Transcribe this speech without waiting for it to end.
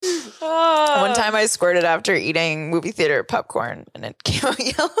One time I squirted after eating movie theater popcorn and it came out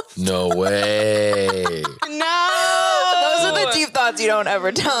yellow. No way. No! Those are the deep thoughts you don't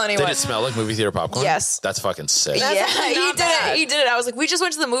ever tell anyone. Did it smell like movie theater popcorn? Yes. That's fucking sick. Yeah, he did it. I was like, we just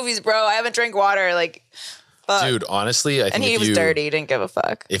went to the movies, bro. I haven't drank water. Like, fuck. Dude, honestly, I think And he was dirty. He didn't give a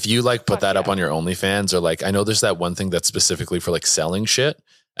fuck. If you like put that up on your OnlyFans, or like, I know there's that one thing that's specifically for like selling shit,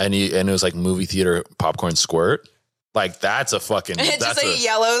 and it was like movie theater popcorn squirt. Like that's a fucking. It's that's just a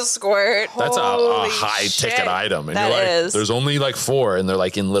yellow squirt. That's a Holy high shit. ticket item, and That you're like, is. there's only like 4, and they're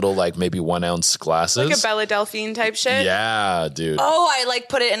like in little like maybe 1 ounce glasses. Like a Bella Delphine type shit. Yeah, dude. Oh, I like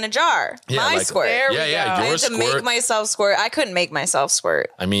put it in a jar. Yeah, My like- squirt. There we yeah, go. yeah. I Your had to squirt. make myself squirt. I couldn't make myself squirt.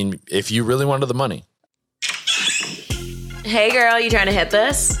 I mean, if you really wanted the money. Hey girl, you trying to hit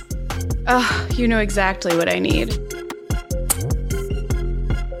this? Ugh, you know exactly what I need.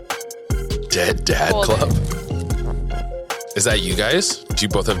 Dead Dad Hold Club. Is that you guys? Do you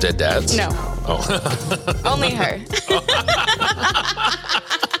both have dead dads? No, Oh. only her.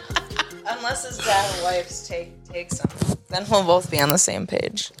 Unless his dad and wife's takes him, then we'll both be on the same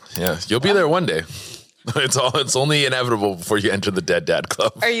page. Yeah, you'll be there one day. It's only inevitable before you enter the Dead Dad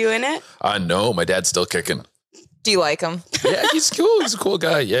Club. Are you in it? No, my dad's still kicking. Do you like him? Yeah, he's cool. He's a cool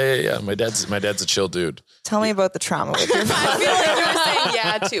guy. Yeah. My dad's a chill dude. Tell me about the trauma with your I feel like you were saying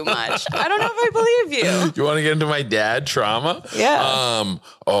yeah too much. I don't know if I believe you. You want to get into my dad trauma? Yeah.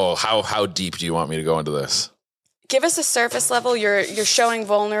 How deep do you want me to go into this? Give us a surface level. You're showing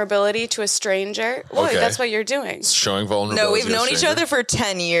vulnerability to a stranger. Lloyd, Okay. that's what you're doing. Showing vulnerability. No, we've to a known each stranger. other for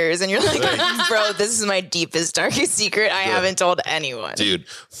 10 years, and you're like, bro, this is my deepest, darkest secret. I haven't told anyone. Dude,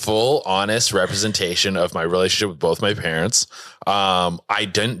 full honest representation of my relationship with both my parents. I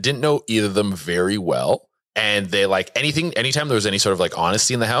didn't know either of them very well. And they like anytime there was any sort of like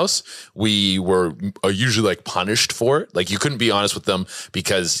honesty in the house, we were usually like punished for it. Like you couldn't be honest with them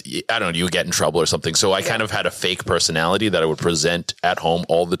because I don't know, you would get in trouble or something. So I kind of had a fake personality that I would present at home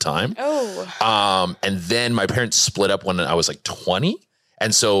all the time. Oh, And then my parents split up when I was like 20.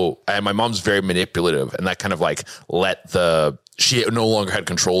 And so my mom's very manipulative, and that kind of like she no longer had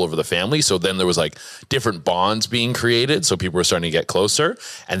control over the family. So then there was like different bonds being created. So people were starting to get closer.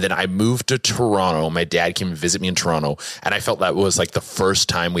 And then I moved to Toronto. My dad came and visit me in Toronto. And I felt that was like the first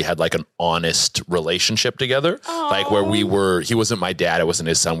time we had like an honest relationship together. Like where he wasn't my dad, I wasn't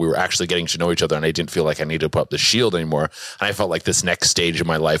his son. We were actually getting to know each other, and I didn't feel like I needed to put up the shield anymore. And I felt like this next stage of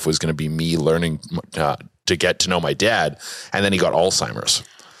my life was going to be me learning to get to know my dad. And then he got Alzheimer's.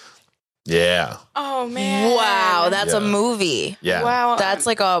 Yeah. oh man! Wow, that's Yeah. a movie. Yeah. Wow. That's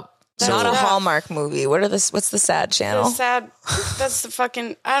like not a rough. Hallmark movie. What's the sad channel? That's sad. That's the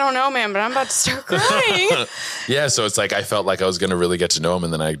fucking. I don't know, man, but I'm about to start crying. Yeah. So it's like I felt like I was going to really get to know him,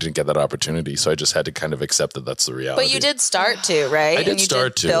 and then I didn't get that opportunity. So I just had to kind of accept that that's the reality. But you did start to, right? I did and you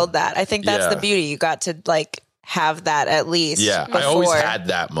start did to. build that. I think that's Yeah. the beauty. You got to like have that at least. Yeah. Before. I always had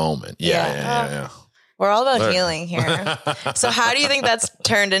that moment. Yeah. Yeah. We're all about Learn. healing here. So how do you think that's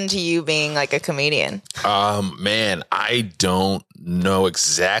turned into you being like a comedian? Man, I don't know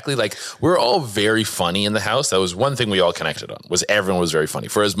exactly. Like we're all very funny in the house. That was one thing we all connected on, was everyone was very funny.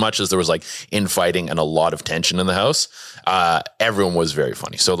 For as much as there was like infighting and a lot of tension in the house, everyone was very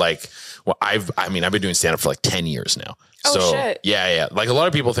funny. So like, well, I've been doing stand up for like 10 years now. Oh, So shit. yeah. Like a lot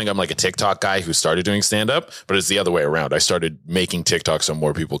of people think I'm like a TikTok guy who started doing stand up, but it's the other way around. I started making TikToks so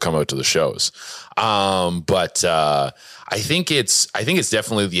more people come out to the shows. But I think it's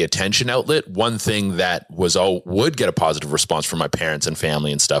definitely the attention outlet. One thing that would get a positive response from my parents and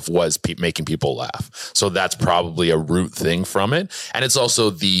family and stuff was making people laugh. So that's probably a root thing from it. And it's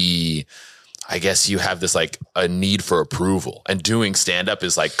also I guess you have this like a need for approval, and doing stand up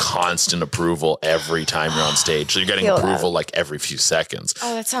is like constant approval every time you're on stage. So you're getting Feel approval like every few seconds.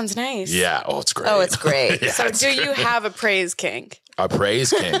 Oh, that sounds nice. Yeah. Oh, it's great. Oh, it's great. Yeah, So it's do great. you have a praise kink? A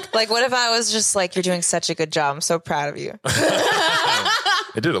praise kink? Like, what if I was just like, you're doing such a good job. I'm so proud of you.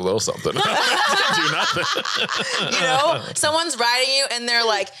 I did a little something. I didn't do nothing. You know, someone's writing you and they're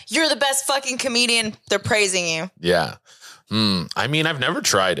like, you're the best fucking comedian. They're praising you. Yeah. I mean, I've never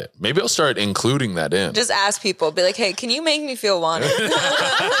tried it. Maybe I'll start including that in. Just ask people, be like, hey, can you make me feel wanted?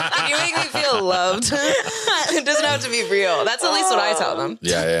 Can you make me feel loved? It doesn't have to be real. That's at least what I tell them.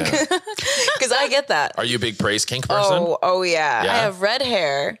 Yeah. Because I get that. Are you a big praise kink person? Oh yeah. Yeah? I have red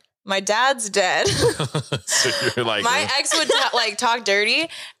hair. My dad's dead. So you're like, My ex would like talk dirty,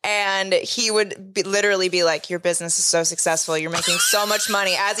 and he would literally be like, your business is so successful. You're making so much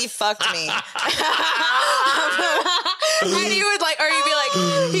money, as he fucked me. And he would like, or he'd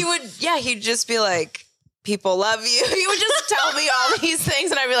be like, he'd just be like, people love you. You would just tell me all these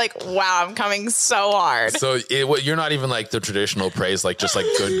things and I'd be like, wow, I'm coming so hard. So you're not even like the traditional praise, like just like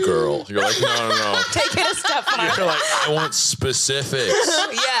good girl. You're like, no. Take it a step farther. You're like, I want specifics.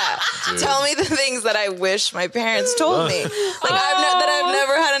 Yeah. Dude. Tell me the things that I wish my parents told me. Like that I've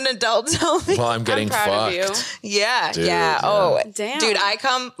never had an adult tell me. Well, I'm getting fucked. Yeah. Dude, yeah. Oh, damn. Dude, I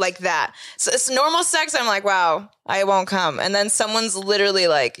come like that. So it's normal sex. I'm like, wow, I won't come. And then someone's literally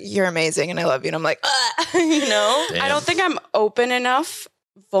like, you're amazing and I love you. And I'm like, you know? I don't think I'm open enough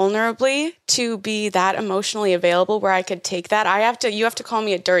vulnerably to be that emotionally available where I could take that. You have to call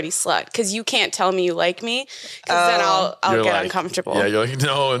me a dirty slut because you can't tell me you like me because then I'll get uncomfortable. Yeah, you're like,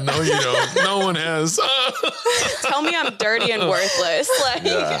 no, you don't. No one has. Tell me I'm dirty and worthless. Like,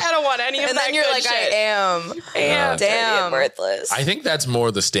 I don't want any of and that. And then you're like, shit. I am. Damn, dirty and worthless. I think that's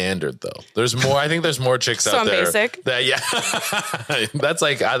more the standard though. I think there's more chicks out there. Basic. That's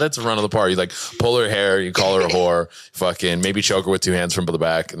like, that's a run of the party. You like pull her hair, you call her a whore, fucking maybe choke her with two hands from the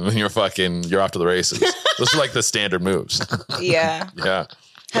back. And then you're off to the races. Those are like the standard moves. Yeah. Yeah.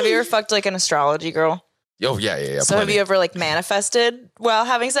 Have you ever fucked like an astrology girl? Oh, yeah. So have you ever like manifested while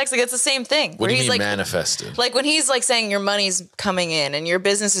having sex? Like it's the same thing. What do you mean like, manifested? Like when he's like saying your money's coming in and your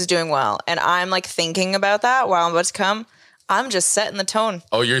business is doing well. And I'm like thinking about that while I'm about to come. I'm just setting the tone.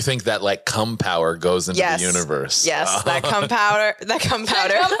 Oh, you think that like cum power goes into the universe? Yes, that cum powder.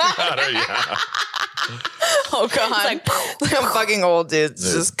 Yeah. Oh God, like I'm fucking old, dude.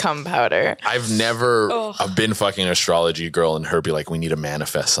 It's just cum powder. I've never been fucking an astrology girl and her be like, we need to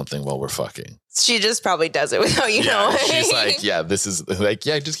manifest something while we're fucking. She just probably does it without you knowing. She's like, this is like,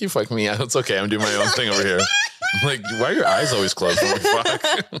 just keep fucking me out. It's okay. I'm doing my own thing over here. I'm like, why are your eyes always closed when we fuck?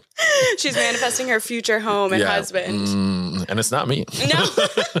 She's manifesting her future home and husband. And it's not me. No.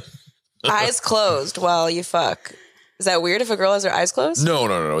 Eyes closed while you fuck. Is that weird if a girl has her eyes closed?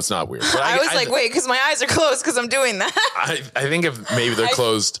 No. It's not weird. But I was like, wait, because my eyes are closed because I'm doing that. I think if maybe they're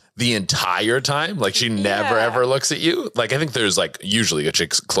closed the entire time, like she never ever looks at you. Like I think there's like usually a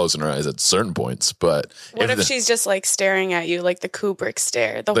chick's closing her eyes at certain points, but what if she's just like staring at you like the Kubrick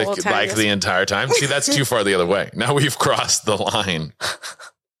stare the whole time? Like the entire time? See, that's too far the other way. Now we've crossed the line.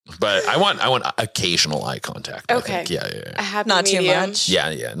 But I want occasional eye contact. Okay. I think. Yeah. A happy not medium. too much.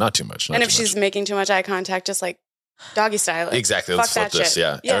 Yeah, not too much. And if she's making too much eye contact, just like doggy style. Exactly. Let's flip this.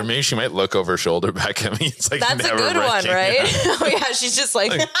 Yeah. Or maybe she might look over her shoulder back at me. It's like that's never a good breaking. one, right? Oh yeah, she's just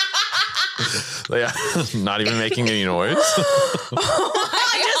like not even making any noise. Just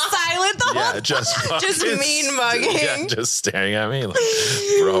silent the whole time. Just mean mugging. Yeah, just staring at me like,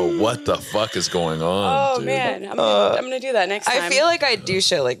 bro, what the fuck is going on? Oh dude? Man, I'm gonna do that next time. I feel like I do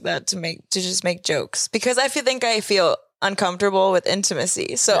shit like that to just make jokes because I feel uncomfortable with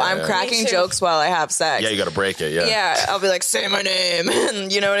intimacy. So I'm cracking jokes while I have sex. Yeah, you got to break it. Yeah. Yeah. I'll be like, say my name.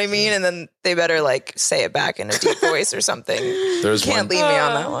 And you know what I mean? And then they better like say it back in a deep voice or something. Can't leave me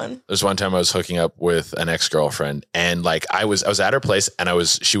on that one. There's one time I was hooking up with an ex-girlfriend and like I was at her place and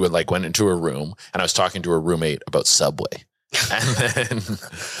she would like went into her room and I was talking to her roommate about Subway. And then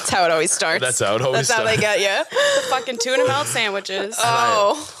that's how it always starts. That's how they get you. The fucking tuna melt sandwiches.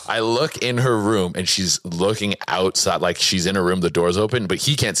 I look in her room and she's looking outside, like she's in her room, the door's open, but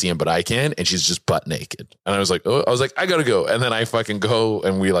he can't see him, but I can, and she's just butt naked. And I was like, I gotta go. And then I fucking go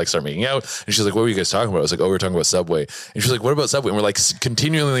and we like start making out. And she's like, what were you guys talking about? I was like, we were talking about Subway. And she's like, what about Subway? And we're like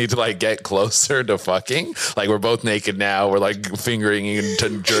continually to like get closer to fucking. Like we're both naked now. We're like fingering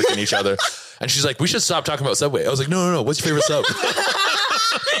and jerking each other. And she's like, we should stop talking about Subway. I was like, no. What's your favorite sub? Keep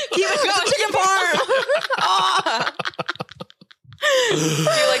it going. Chicken parm. Do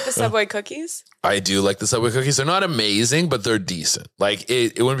you like the Subway cookies? I do like the Subway cookies. They're not amazing, but they're decent. Like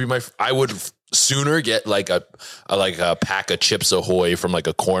it wouldn't be I would sooner get like a pack of Chips Ahoy from like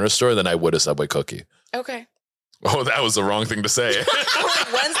a corner store than I would a Subway cookie. Okay. Oh, that was the wrong thing to say. When's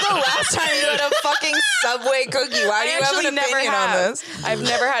the last time you had a fucking Subway cookie? Why do you have an opinion on this? I've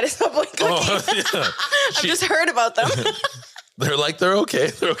never had a Subway cookie. I've just heard about them. They're okay.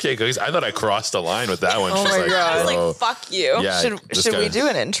 They're okay cookies. I thought I crossed a line with that one. Oh my God. I was like, fuck you. Yeah, should we do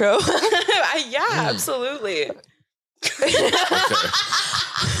an intro? Absolutely.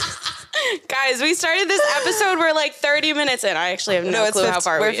 Guys, we started this episode. We're like 30 minutes in. I actually have no clue how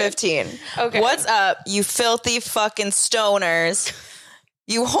far we're 15. Okay. What's up, you filthy fucking stoners?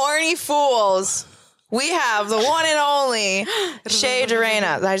 You horny fools. We have the one and only Che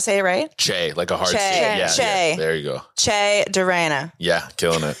Durena. Did I say it right? Che, like a hard Che. C. Yeah, Che. Yeah, there you go. Che Durena. Yeah,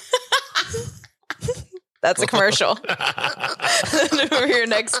 killing it. That's a commercial for your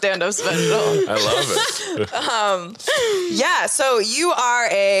next stand-up special. I love it. Yeah, so you are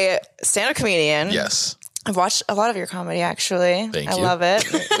a stand-up comedian. Yes. I've watched a lot of your comedy, actually. Thank I you. love it.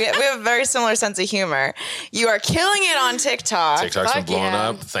 we have a very similar sense of humor. You are killing it on TikTok. TikTok's been Fuck blowing yeah.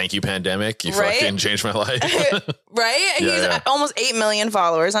 up. Thank you, pandemic. You Right? fucking changed my life. Right? He's yeah. almost 8 million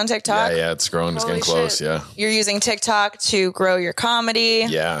followers on TikTok. Yeah, it's growing. It's Holy getting close. shit. Yeah. You're using TikTok to grow your comedy.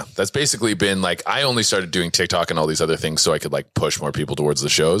 Yeah, that's basically been like, I only started doing TikTok and all these other things so I could like push more people towards the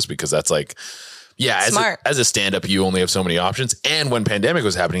shows, because that's like, yeah, Smart. as a stand-up, you only have so many options. And when pandemic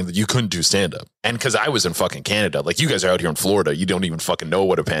was happening, you couldn't do stand-up. And because I was in fucking Canada, like you guys are out here in Florida, you don't even fucking know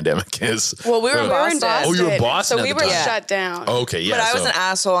what a pandemic is. Well, we were in We were in Boston. Oh, you were in Boston So at we the were time. Yeah. shut down. Okay, yeah. But I was so- an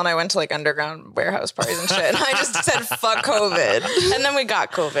asshole and I went to like underground warehouse parties and shit. I just said, fuck COVID. And then we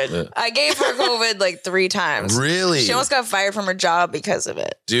got COVID. I gave her COVID like 3 times. Really? She almost got fired from her job because of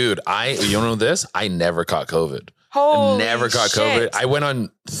it. Dude, you know this? I never caught COVID. Holy Never got shit. COVID. I went on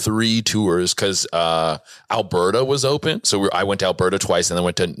 3 tours because Alberta was open. So I went to Alberta twice and then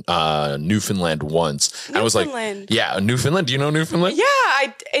went to Newfoundland once. And I was like, Newfoundland. yeah, Newfoundland. Do you know Newfoundland? Yeah,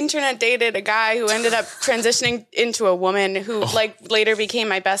 I internet dated a guy who ended up transitioning into a woman who like later became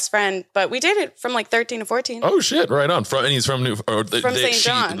my best friend. But we dated from like 13 to 14. Oh shit! Right on. And he's from St.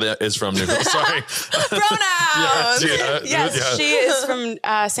 John. Is from Newfoundland. Sorry. Pronouns. Yes, she is from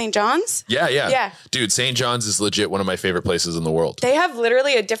St. John's. Yeah. Dude, St. John's is legit one of my favorite places in the world. They have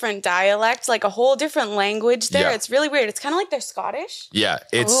literally a different dialect, like a whole different language there. Yeah. It's really weird. It's kind of like they're Scottish. Yeah,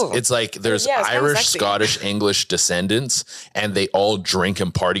 it's like there's Yeah, it's kinda Irish, sexy. Scottish, English descendants, and they all drink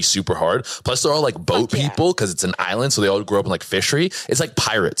and party super hard. Plus, they're all like boat Fuck yeah. people because it's an island, so they all grew up in like fishery. It's like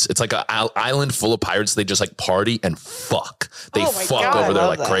pirates. It's like an island full of pirates. They just like party and fuck. They Oh my fuck God, over I there love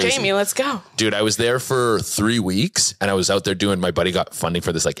like that. crazy. Jamie, let's go. Dude, I was there for 3 weeks and I was out there doing, my buddy got funding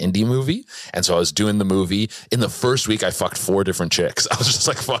for this like indie movie. And so I was doing the movie. In the first week, I fucked 4 different chicks. I was just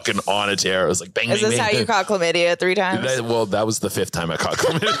like fucking on a tear. I was like, bang, Is bang, this bang, how you bang. caught chlamydia 3 times? Well, that was the 5th time I caught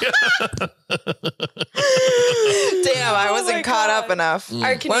chlamydia. Damn, I wasn't my caught God. up enough.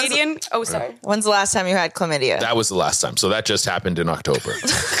 Our Canadian. Oh, sorry. When's the last time you had chlamydia? That was the last time. So that just happened in October.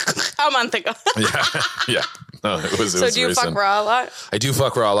 A month ago. Yeah. No, it was So do you recent. fuck raw a lot? I do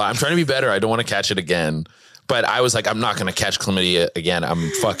fuck raw a lot. I'm trying to be better. I don't want to catch it again. But I was like, I'm not going to catch chlamydia again. I'm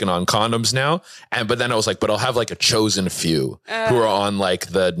fucking on condoms now. But then I was like, but I'll have like a chosen few who are on like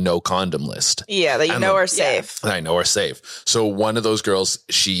the no condom list. Yeah, that you know are Yeah. safe. And I know are safe. So one of those girls,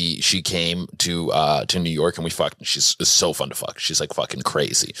 she came to New York and we fucked. And she's so fun to fuck. She's like fucking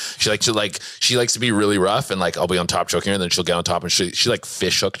crazy. She likes to be really rough and like I'll be on top choking her and then she'll get on top and she like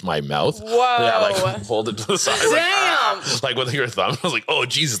fish hooked my mouth. Whoa. Yeah, like hold it to the side. Like, Damn. like with your thumb. I was like, oh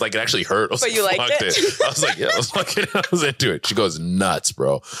Jesus, like it actually hurt. I was But like, you liked fucked it? I was like, yeah, I was into it. She goes nuts,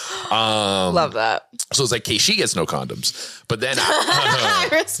 bro. Love that. So it's like, okay, she gets no condoms. But then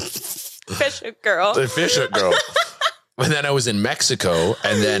Iris Fisher girl. the fish hook girl. But then I was in Mexico,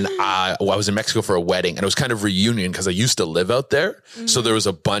 and then I was in Mexico for a wedding, and it was kind of reunion because I used to live out there. So there was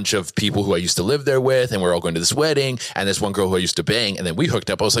a bunch of people who I used to live there with, and we're all going to this wedding. And this one girl who I used to bang, and then we hooked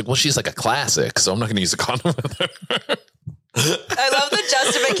up. I was like, well, she's like a classic, so I'm not going to use a condom with her. I love the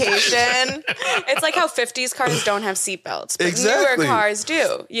justification. It's like how 50s cars don't have seatbelts, but Exactly. newer cars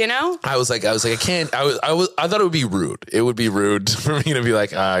do, you know? I was like, I can't. I thought it would be rude. It would be rude for me to be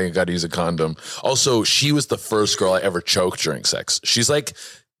like, you got to use a condom. Also, she was the first girl I ever choked during sex. She's like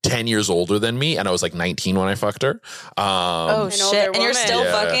 10 years older than me, and I was like 19 when I fucked her. Oh older shit! And you're woman. still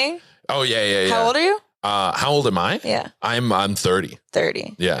Yeah. fucking? Oh yeah. How old are you? How old am I? Yeah, I'm 30.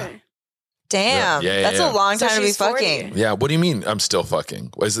 30. Yeah. Damn, Yeah, that's yeah. a long So time to be she's 40. fucking. Yeah. What do you mean I'm still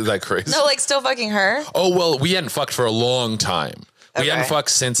fucking? Is it that crazy? No, like still fucking her. Oh, well, we hadn't fucked for a long time. We hadn't Okay. fucked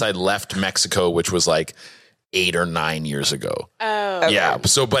since I left Mexico, which was like 8 or 9 years ago. Oh. Yeah.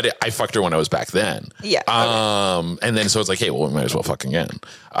 So, but I fucked her when I was back then. Yeah. And then so it's like, hey, well, we might as well fuck again.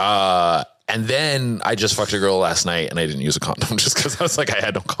 And then I just fucked a girl last night and I didn't use a condom just because I was like, I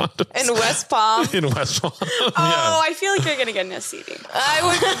had no condoms. In West Palm. In West Palm. Oh, I feel like you're going to get an STD.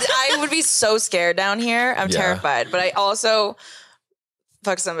 I would be so scared down here. I'm Yeah. terrified. But I also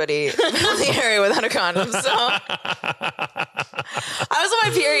fuck somebody in the area without a condom. So I was on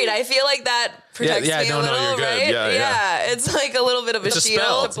my period. I feel like that protects yeah, me no, a no, little, you're good. right? Yeah. It's like a little bit of a It's a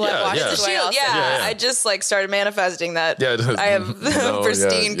shield. spell. Yeah, yeah. It's a shield. Yeah, Yeah. yeah. I just like started manifesting that. Yeah, it is. I have No,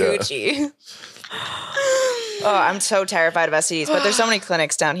 pristine yeah. Gucci. Oh, I'm so terrified of STDs, but there's so many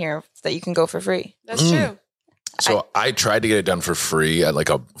clinics down here that you can go for free. That's true. So I tried to get it done for free at like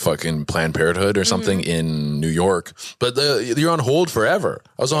a fucking Planned Parenthood or something in New York, but you're on hold forever.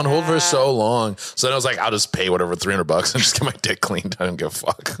 I was on hold for so long. So then I was like, I'll just pay whatever $300 and just get my dick cleaned. I don't give a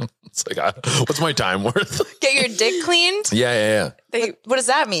fuck. It's like, what's my time worth? Get your dick cleaned? Yeah. What does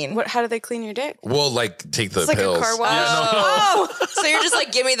that mean? How do they clean your dick? Well, like take the It's like a pills. car wash. Oh, so you're just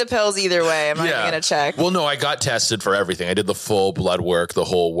like, give me the pills either way. I'm not even gonna check. Well, no, I got tested for everything. I did the full blood work, the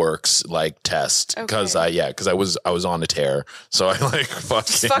whole works like test because I was on a tear. So I like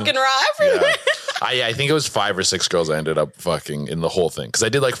fucking raw everywhere. I think it was 5 or 6 girls I ended up fucking in the whole thing because I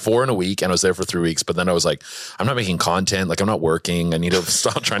did like 4 in a week and I was there for 3 weeks. But then I was like, I'm not making content. Like I'm not working. I need to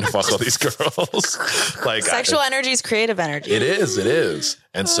stop trying to fuck all these girls. Like sexual energy is creative energy. It is.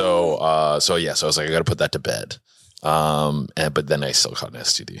 And so I was like, I got to put that to bed. But then I still caught an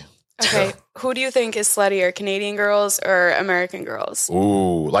STD. Okay, who do you think is sluttier, Canadian girls or American girls?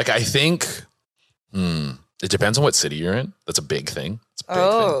 Ooh, like I think, it depends on what city you're in. That's a big thing. It's a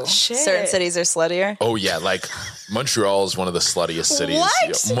big thing. Shit. Certain cities are sluttier. Oh yeah, like Montreal is one of the sluttiest cities.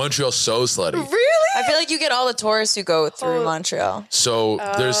 What? Yeah, Montreal's so slutty. Really? I feel like you get all the tourists who go through Montreal. So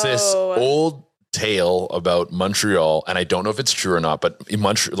there's this old tale about Montreal, and I don't know if it's true or not, but in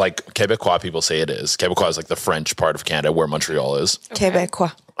Montreal, like Quebecois people say it is. Quebecois is like the French part of Canada where Montreal is.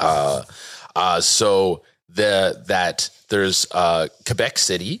 Quebecois. So there's Quebec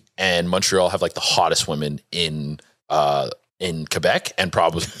City and Montreal have like the hottest women in Quebec and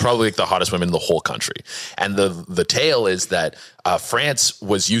probably like the hottest women in the whole country. And the tale is that France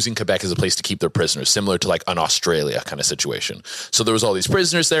was using Quebec as a place to keep their prisoners, similar to like an Australia kind of situation. So there was all these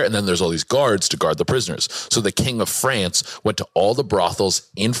prisoners there, and then there's all these guards to guard the prisoners. So the King of France went to all the brothels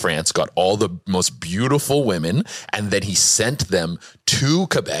in France, got all the most beautiful women, and then he sent them to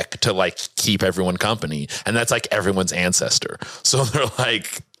Quebec to like keep everyone company. And that's like everyone's ancestor. So they're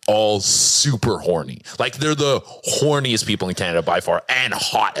like all super horny. Like they're the horniest people in Canada by far and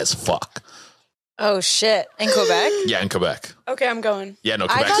hot as fuck. Oh shit! In Quebec? Yeah, in Quebec. Okay, I'm going. Yeah, no,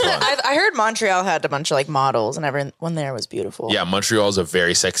 I Quebec's thought fun. I heard Montreal had a bunch of like models and everyone there was beautiful. Yeah, Montreal is a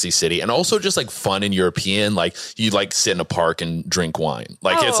very sexy city and also just like fun and European. Like you like sit in a park and drink wine.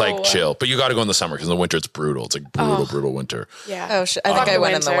 Like it's like chill, but you got to go in the summer because in the winter it's brutal. It's like brutal winter. Yeah. Oh shit! I think I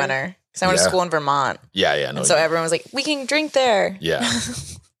went in the winter because I went to school in Vermont. Yeah. No, So everyone was like, "We can drink there." yeah.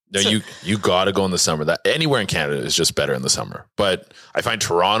 No, you got to go in the summer. That anywhere in Canada is just better in the summer. But I find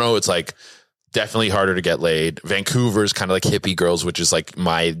Toronto, it's like definitely harder to get laid. Vancouver's kind of like hippie girls, which is like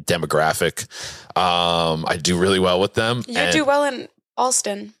my demographic. I do really well with them. You do well in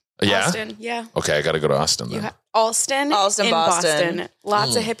Alston. Yeah? Austin, yeah. Okay, I got to go to Austin then. Alston, Boston.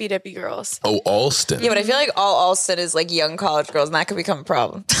 Lots of hippie dippy girls. Oh, Alston. Yeah, but I feel like all Alston is like young college girls, and that could become a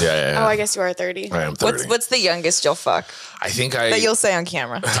problem. Yeah. Oh, I guess you are 30. I am 30. What's the youngest you'll fuck I think that you'll say on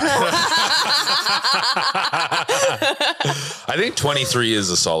camera? I think 23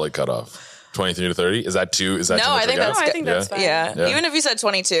 is a solid cutoff. 23 to 30? Is that too? Is that No, too much I think of a that's gap? I think that's fine. Yeah. Even if you said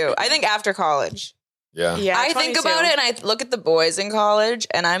 22, I think after college. Yeah. Yeah, I think 22. about it and I look at the boys in college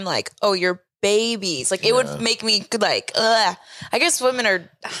and I'm like, oh, you're babies. Like it would make me like, ugh. I guess women are,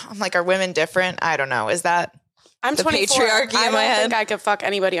 I'm like, are women different? I don't know. Is that I'm the 24. patriarchy I in my don't head? think I could fuck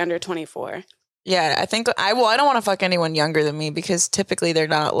anybody under 24. Yeah, I think I don't want to fuck anyone younger than me because typically they're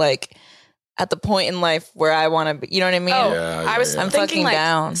not like at the point in life where I want to be. You know what I mean? Oh, Yeah, I was yeah. I'm thinking fucking like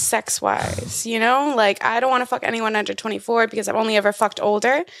down. sex wise, you know, like I don't want to fuck anyone under 24 because I've only ever fucked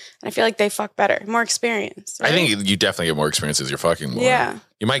older, and I feel like they fuck better, more experience. I think you definitely get more experience as you're fucking more. Yeah.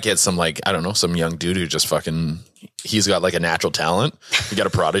 You might get some like, I don't know, some young dude who just fucking, he's got like a natural talent. You got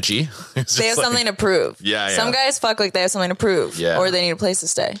a prodigy. They have something to prove. Yeah. Some guys fuck like they have something to prove. Yeah. Or they need a place to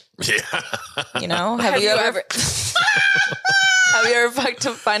stay. Yeah. You know? Have you ever have you ever fucked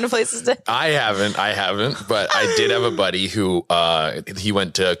to find a place to stay? I haven't, but I did have a buddy who he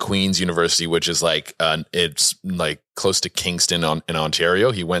went to Queen's University, which is like it's like close to Kingston in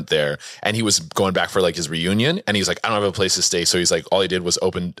Ontario. He went there and he was going back for like his reunion, and he's like, I don't have a place to stay, so he's like, all he did was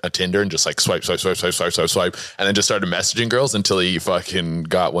open a Tinder and just like swipe, and then just started messaging girls until he fucking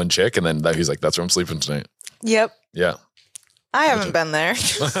got one chick, and then he's like, that's where I'm sleeping tonight. Yep. Yeah. I haven't been there.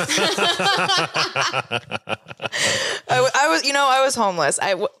 I was homeless.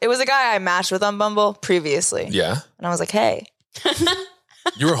 It was a guy I matched with on Bumble previously. Yeah. And I was like, hey.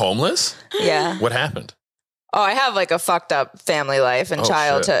 You were homeless? Yeah. What happened? Oh, I have like a fucked up family life and Oh,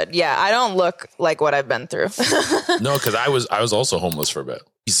 childhood. shit. Yeah. I don't look like what I've been through. No, because I was also homeless for a bit.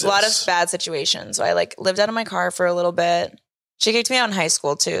 A lot of bad situations. So I like lived out of my car for a little bit. She kicked me out in high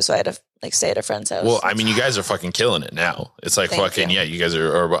school too. So I had to like stay at a friend's house. Well, I mean, you guys are fucking killing it now. It's like Thank fucking, you. yeah, you guys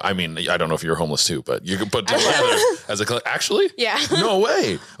are, or, I mean, I don't know if you're homeless too, but you could put together as a, actually? Yeah. No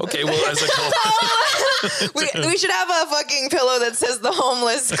way. Okay, well, as a we should have a fucking pillow that says the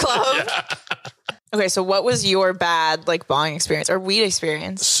homeless club. Okay, so what was your bad like bong experience or weed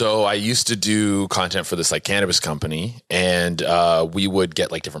experience? So I used to do content for this like cannabis company, and we would get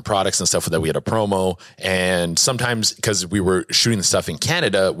like different products and stuff that we had a promo. And sometimes because we were shooting the stuff in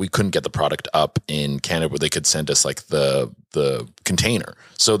Canada, we couldn't get the product up in Canada where they could send us like the container.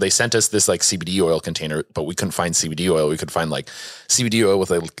 So they sent us this like CBD oil container, but we couldn't find CBD oil. We could find like CBD oil with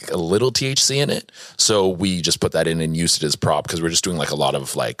a little THC in it. So we just put that in and used it as prop because we're just doing like a lot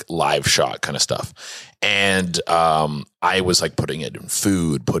of like live shot kind of stuff. And I was like putting it in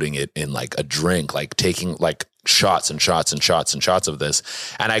food, putting it in like a drink, like taking like shots and shots and shots and shots of this.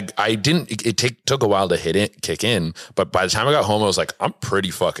 And I didn't, it took a while to kick in, but by the time I got home, I was like, I'm pretty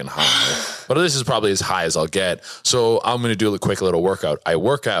fucking high. But this is probably as high as I'll get. So I'm going to do a quick little workout. I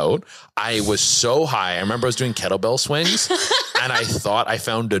work out. I was so high. I remember I was doing kettlebell swings and I thought I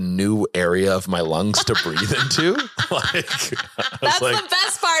found a new area of my lungs to breathe into. That's the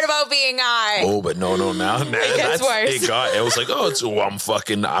best part about being high. Oh, but no, now it gets worse. It was like,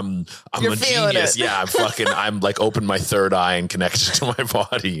 I'm You're a feeling genius. it. Yeah, I'm like open my third eye and connected to my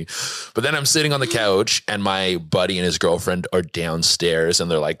body. But then I'm sitting on the couch and my buddy and his girlfriend are downstairs and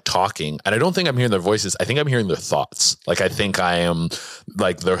they're like talking. And I don't think I'm hearing their voices. I think I'm hearing their thoughts. Like I think I am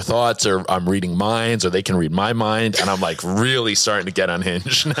like their thoughts, or I'm reading minds, or they can read my mind. And I'm like really starting to get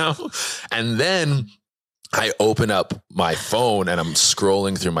unhinged now. And then I open up my phone and I'm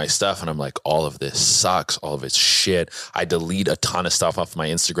scrolling through my stuff and I'm like, all of this sucks. All of it's shit. I delete a ton of stuff off my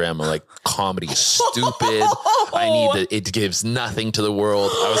Instagram. I'm like, comedy is stupid. It gives nothing to the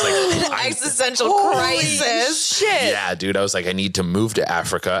world. I was like, existential crisis. Shit. yeah, dude. I was like, I need to move to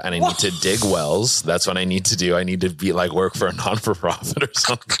Africa and I need to dig wells. That's what I need to do. I need to be like work for a non-for-profit or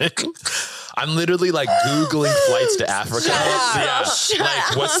something. I'm literally like Googling flights to Africa.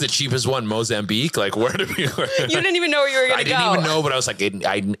 Like what's the cheapest one? Mozambique? Like where do we go? You didn't even know where you were going to go. I didn't even know, but I was like,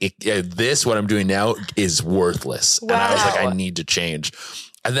 this, what I'm doing now is worthless. Wow. And I was like, I need to change.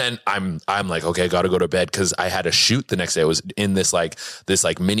 And then I'm like, okay, I got to go to bed because I had a shoot the next day. I was in this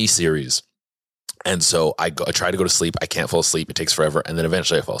mini series. And so I try to go to sleep. I can't fall asleep. It takes forever. And then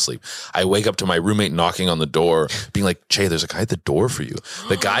eventually I fall asleep. I wake up to my roommate knocking on the door being like, Che, there's a guy at the door for you.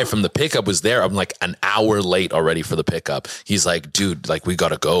 The guy from the pickup was there. I'm like an hour late already for the pickup. He's like, dude, like we got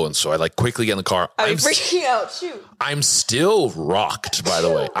to go. And so I like quickly get in the car. I'm freaking out. Shoot. I'm still rocked, by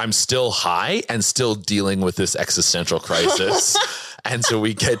the way. I'm still high and still dealing with this existential crisis. And so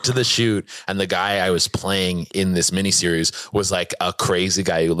we get to the shoot and the guy I was playing in this miniseries was like a crazy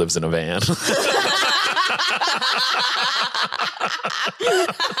guy who lives in a van.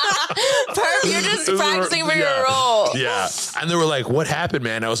 You're just practicing for your role. Yeah. And they were like, what happened,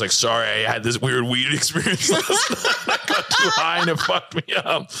 man? I was like, sorry, I had this weird weed experience last night. I got too high and it fucked me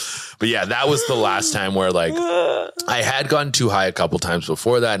up. But yeah, that was the last time where like I had gone too high a couple times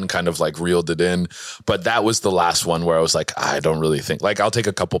before that and kind of like reeled it in. But that was the last one where I was like, I don't really think, like I'll take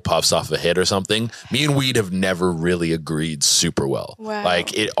a couple puffs off a hit or something. Me and weed have never really agreed super well. Wow.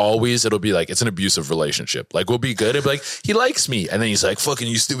 Like it'll be like, it's an abusive relationship. Like we'll be good. It'll be like, he likes me. And then he's like, fucking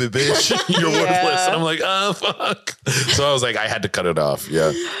you stupid bitch. You're worthless. And I'm like, oh, fuck. So I was like, I had to cut it off.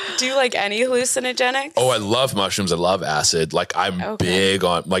 Yeah. Do you like any hallucinogenics? Oh, I love mushrooms. I love acid. Like I'm big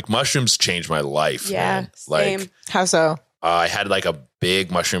on like mushrooms changed my life. Yeah. Man. Like Same. How so? I had like a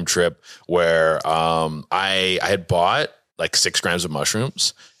big mushroom trip where I had bought like 6 grams of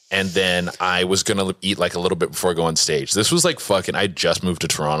mushrooms. And then I was going to eat like a little bit before I go on stage. This was like fucking, I just moved to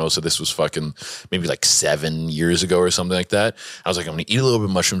Toronto. So this was fucking maybe like 7 years ago or something like that. I was like, I'm going to eat a little bit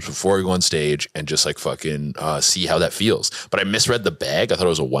of mushrooms before I go on stage and just like fucking see how that feels. But I misread the bag. I thought it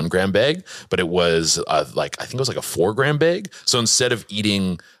was a 1 gram bag, but it was like, I think it was like a 4 gram bag. So instead of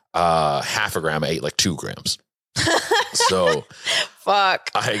eating half a gram, I ate like 2 grams. So fuck,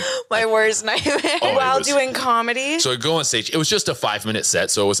 my worst nightmare. While doing comedy. So I go on stage. It was just a 5-minute set,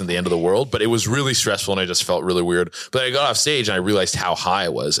 so it wasn't the end of the world, but it was really stressful and I just felt really weird. But I got off stage and I realized how high I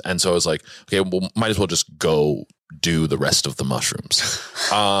was. And so I was like, okay, well, might as well just go do the rest of the mushrooms.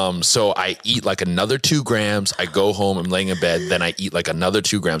 So I eat like another 2 grams. I go home, I'm laying in bed. Then I eat like another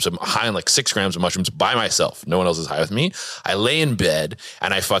 2 grams. I'm high on like 6 grams of mushrooms by myself. No one else is high with me. I lay in bed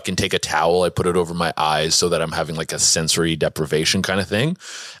and I fucking take a towel. I put it over my eyes so that I'm having like a sensory deprivation kind of thing.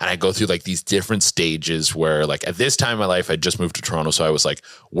 And I go through like these different stages where like at this time in my life, I just moved to Toronto. So I was like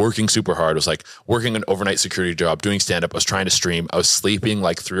working super hard. I was like working an overnight security job, doing stand-up. I was trying to stream. I was sleeping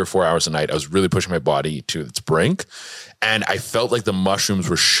like 3 or 4 hours a night. I was really pushing my body to its brink. And I felt like the mushrooms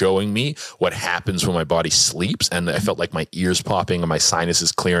were showing me what happens when my body sleeps. And I felt like my ears popping and my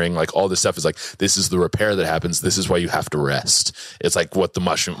sinuses clearing. Like all this stuff is like, this is the repair that happens. This is why you have to rest. It's like what the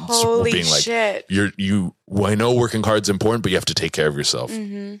mushrooms were being like. Shit. I know working hard is important, but you have to take care of yourself.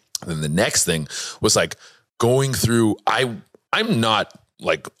 Mm-hmm. And then the next thing was like going through, I'm not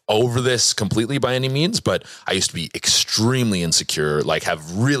like over this completely by any means, but I used to be extremely insecure, like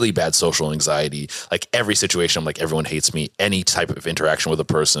have really bad social anxiety. Like every situation, I'm like, everyone hates me, any type of interaction with a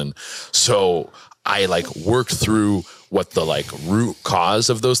person. So I like worked through what the like root cause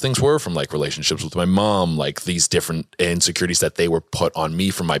of those things were, from like relationships with my mom, like these different insecurities that they were put on me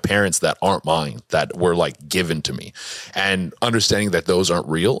from my parents that aren't mine, that were like given to me, and understanding that those aren't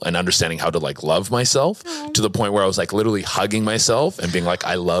real, and understanding how to like love myself to the point where I was like literally hugging myself and being like,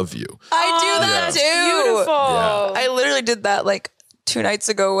 I love you. I do that too. Beautiful. I literally did that like 2 nights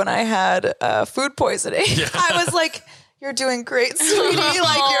ago when I had food poisoning. I was like, you're doing great, sweetie.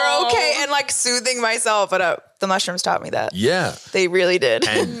 Like, you're okay. And like soothing myself. But the mushrooms taught me that. Yeah. They really did.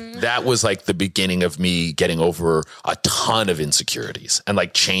 And that was like the beginning of me getting over a ton of insecurities and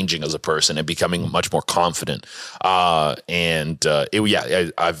like changing as a person and becoming much more confident. I've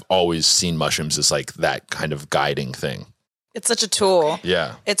always seen mushrooms as like that kind of guiding thing. It's such a tool.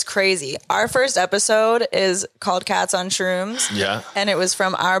 Yeah. It's crazy. Our first episode is called Cats on Shrooms. Yeah. And it was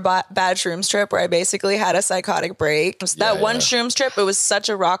from our bad shrooms trip where I basically had a psychotic break. That one shrooms trip, it was such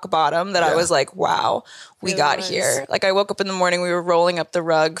a rock bottom that I was like, wow, we got here. Like I woke up in the morning, we were rolling up the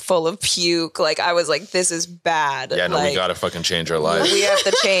rug full of puke. Like I was like, this is bad. Yeah, no, like, we got to fucking change our lives. we have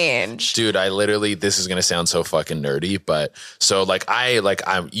to change. Dude, I literally, this is going to sound so fucking nerdy, but so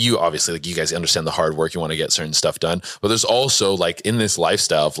you obviously, like you guys understand the hard work. You want to get certain stuff done, but there's also like in this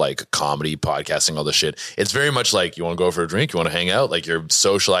lifestyle of like comedy, podcasting, all this shit, it's very much like you want to go for a drink, you want to hang out, like you're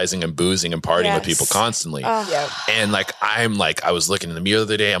socializing and boozing and partying with people constantly. And like, I was looking in the mirror the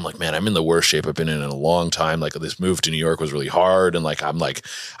other day, I'm like, man, I'm in the worst shape I've been in a long time. Like this move to New York was really hard. And like,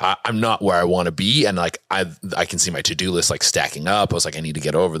 I'm not where I want to be. And like, I can see my to-do list like stacking up. I was like, I need to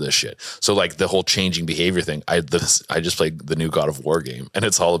get over this shit. So like the whole changing behavior thing, I just played the new God of War game, and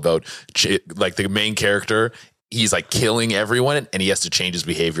it's all about like the main character, he's like killing everyone and he has to change his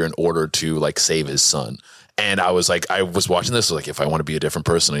behavior in order to like save his son. And I was watching this, like, if I want to be a different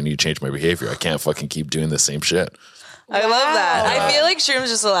person, I need to change my behavior. I can't fucking keep doing the same shit. I love that. I feel like shrooms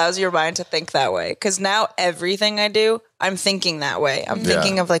just allows your mind to think that way. Because now everything I do, I'm thinking that way. I'm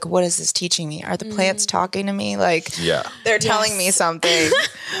thinking of like, what is this teaching me? Are the plants talking to me? Like, they're telling me something,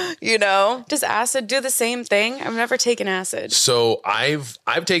 you know? Does acid do the same thing? I've never taken acid. So I've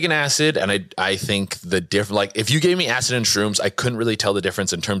taken acid, and I think the different, like if you gave me acid and shrooms, I couldn't really tell the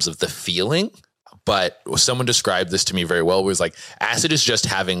difference in terms of the feeling. But someone described this to me very well. It was like acid is just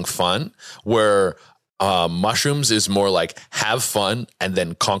having fun, where mushrooms is more like have fun and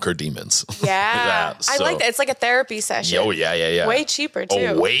then conquer demons. Yeah. I like that. It's like a therapy session. Oh, yeah. Way cheaper, too.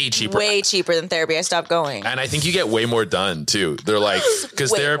 Oh, way cheaper. Way cheaper than therapy. I stopped going. And I think you get way more done, too. They're like,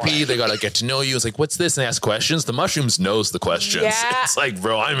 because therapy, they got to get to know you. It's like, what's this? And they ask questions. The mushrooms knows the questions. Yeah. It's like,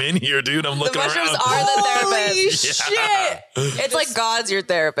 bro, I'm in here, dude. I'm looking around. The mushrooms are the therapist. Holy shit. It's like God's your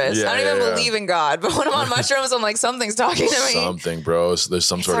therapist. Yeah, I don't even believe in God, but when I'm on mushrooms, I'm like, something's talking to me. Something, bro. So there's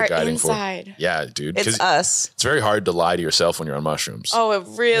some sort of guiding force. Yeah, dude. It's us. It's very hard to lie to yourself when you're on mushrooms. Oh, it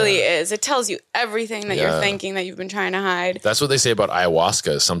really is. It tells you everything that you're thinking that you've been trying to hide. That's what they say about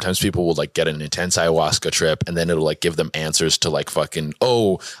ayahuasca. Sometimes people will like get an intense ayahuasca trip, and then it'll like give them answers to like fucking,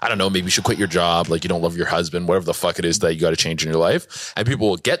 oh, I don't know, maybe you should quit your job. Like you don't love your husband, whatever the fuck it is that you got to change in your life. And people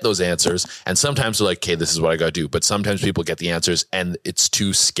will get those answers. And sometimes they're like, okay, this is what I got to do. But sometimes people get the answers and it's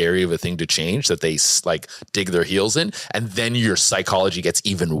too scary of a thing to change that they like dig their heels in. And then your psychology gets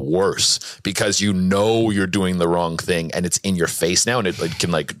even worse because you know you're doing the wrong thing and it's in your face now, and it like,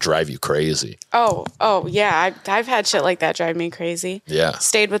 can like drive you crazy. Oh yeah. I've had shit like that drive me crazy. Yeah.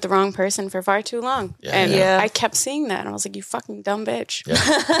 Stayed with the wrong person for far too long. I kept seeing that and I was like, you fucking dumb bitch.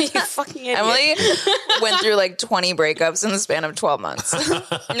 Yeah. You fucking idiot. Emily went through like 20 breakups in the span of 12 months.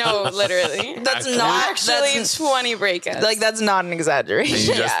 No, literally. That's not actually 20 breakups. Like that's not an exaggeration. And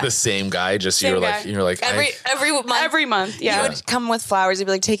you're just the same guy. Just Same you're guy. like every month. Yeah. You would come with flowers. You'd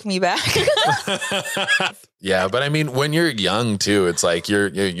be like, take me back. Yeah, but I mean, when you're young too, it's like you're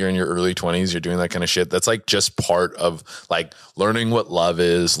in your early 20s, you're doing that kind of shit. That's like just part of like learning what love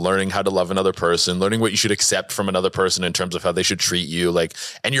is, learning how to love another person, learning what you should accept from another person in terms of how they should treat you. Like,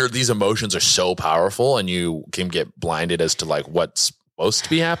 and these emotions are so powerful, and you can get blinded as to like what's supposed to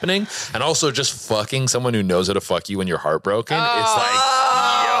be happening. And also just fucking someone who knows how to fuck you when you're heartbroken. It's like,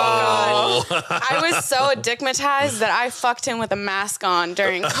 I was so stigmatized that I fucked him with a mask on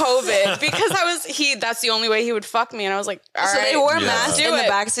during COVID because that's the only way he would fuck me. And I was like, all right. They wore masks in the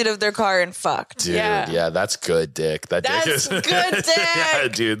backseat of their car and fucked. Dude, yeah, that's good dick. That's good dick. Yeah,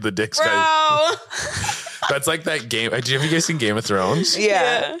 dude, the dick's Bro. That's like that game. Have you guys seen Game of Thrones?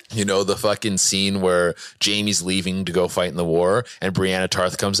 Yeah. You know, the fucking scene where Jaime's leaving to go fight in the war and Brianna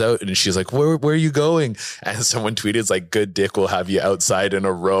Tarth comes out and she's like, where are you going? And someone tweeted, it's like, good dick will have you outside in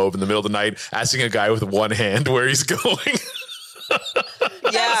a robe in the middle of the night, asking a guy with one hand where he's going.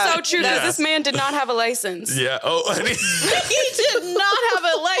 That's so true because this man did not have a license. Yeah. Oh, and he did not have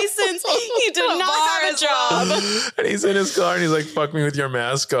a license. He did not have a job. And he's in his car and he's like, fuck me with your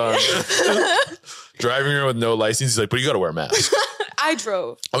mask on. Driving around with no license. He's like, but you got to wear a mask. I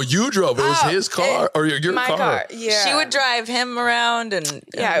drove. Oh, you drove. It was his car or your my car. Yeah. She would drive him around and it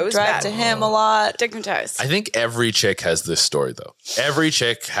was drive bad. to him a lot. Stigmatized. I think every chick has this story, though. Every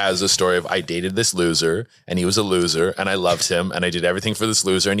chick has a story of, I dated this loser and he was a loser and I loved him and I did everything for this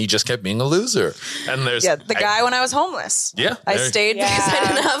loser and he just kept being a loser. And there's the guy when I was homeless. Yeah. I stayed because I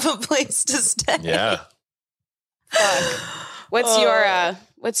didn't have a place to stay. Yeah. What's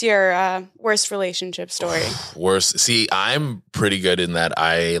your worst relationship story? Worst. See, I'm pretty good in that.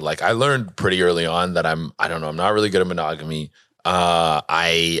 I learned pretty early on that I'm not really good at monogamy.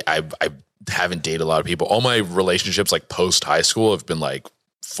 I haven't dated a lot of people. All my relationships like post high school have been like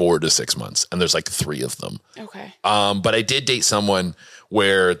 4 to 6 months, and there's like 3 of them. Okay. But I did date someone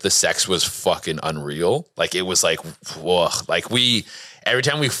where the sex was fucking unreal. Like it was like, whoa, like every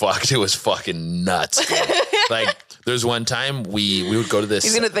time we fucked, it was fucking nuts. Like there's one time we would go to this.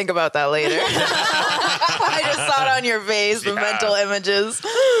 He's going to think about that later. I just saw it on your face, the mental images.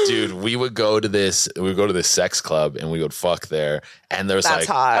 Dude, we would go to this sex club and we would fuck there. And there was That's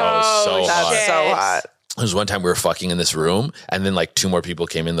like, hot. oh, so That's hot. so hot. There was one time we were fucking in this room and then like 2 more people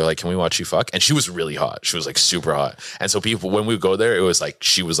came in. They're like, can we watch you fuck? And she was really hot. She was like super hot. And so people, when we would go there, it was like,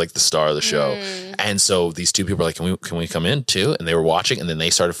 she was like the star of the show. And so these 2 people were like, can we come in too? And they were watching and then they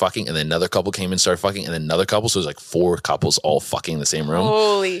started fucking and then another couple came in, started fucking and then another couple. So it was like 4 couples all fucking in the same room.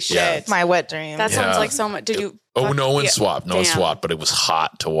 Holy shit. Yeah. My wet dream. That sounds like so much. Did you? Oh, no one Yeah. swapped. No one Damn. swapped, but it was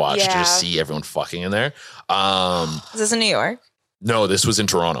hot to watch to just see everyone fucking in there. Is this in New York? No, this was in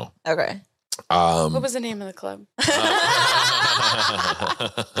Toronto. Okay. What was the name of the club? It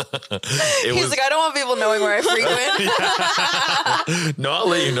He's was, like, I don't want people knowing where I frequent. no, I'll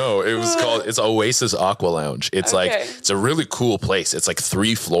let you know. It's Oasis Aqua Lounge. It's like, it's a really cool place. It's like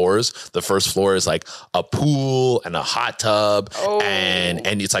 3 floors. The first floor is like a pool and a hot tub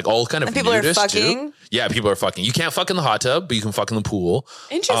and it's like all kind of And people are nudist fucking? too. Yeah, people are fucking. You can't fuck in the hot tub, but you can fuck in the pool.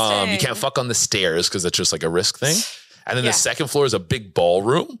 Interesting. You can't fuck on the stairs because that's just like a risk thing. And then the second floor is a big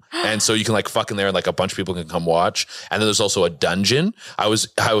ballroom. And so you can like fuck in there and like a bunch of people can come watch. And then there's also a dungeon. I was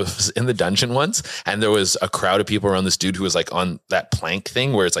in the dungeon once and there was a crowd of people around this dude who was like on that plank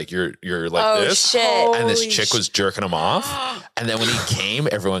thing where it's like you're like this. Shit. And this chick was jerking him off. And then when he came,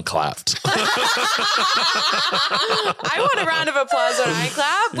 everyone clapped. I want a round of applause when I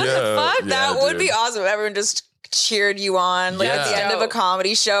clap. What the fuck? Yeah, That would dude. be awesome. Everyone just cheered you on. Like at the Yeah. end of a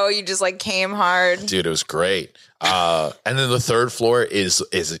comedy show, you just like came hard. Dude, it was great. And then the third floor is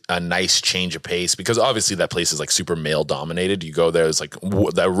a nice change of pace because obviously that place is like super male dominated. You go there, it's like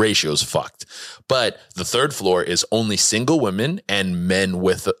that ratio is fucked. But the third floor is only single women and men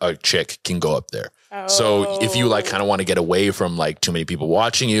with a chick can go up there. So if you like kind of want to get away from like too many people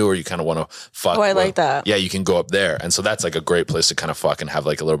watching you or you kind of want to fuck. Oh, I like that. Yeah, you can go up there. And so that's like a great place to kind of fuck and have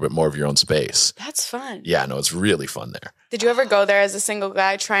like a little bit more of your own space. That's fun. Yeah, no, it's really fun there. Did you ever go there as a single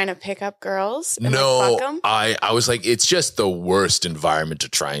guy trying to pick up girls? And No, like, fuck 'em? I was like, it's just the worst environment to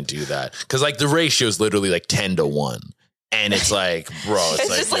try and do that. Cause like the ratio is literally like 10 to 1. And it's like, bro, It's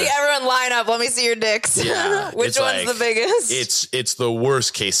just like everyone line up. Let me see your dicks. Yeah, Which it's one's like- the biggest? it's the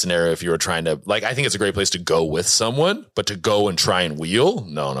worst case scenario if you were trying to like, I think it's a great place to go with someone, but to go and try and wheel,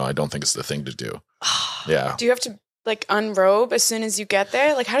 no, I don't think it's the thing to do. Yeah. Do you have to like unrobe as soon as you get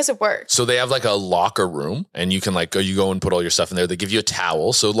there? Like, how does it work? So they have like a locker room and you can like go and put all your stuff in there. They give you a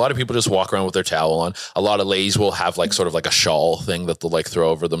towel. So a lot of people just walk around with their towel on. A lot of ladies will have like sort of like a shawl thing that they'll like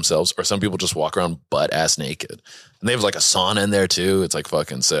throw over themselves. Or some people just walk around butt ass naked. And they have like a sauna in there too. It's like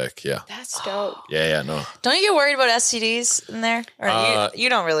fucking sick. Yeah. That's dope. Yeah, no. Don't you get worried about STDs in there? Or you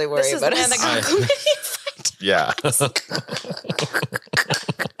don't really worry This is the about man that got STDs. Yeah.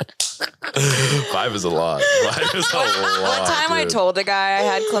 5 is a lot. 5 is a lot. One time I dude. told a guy I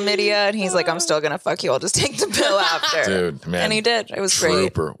had chlamydia and he's like, I'm still going to fuck you. I'll just take the pill after. Dude, man. And he did. It was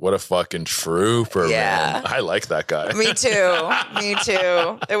great. Trooper. What a fucking trooper, Yeah. man. I like that guy. Me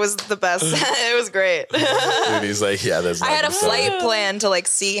too. It was the best. It was great. Dude, he's like, yeah, there's I had a nothing to say. flight plan to like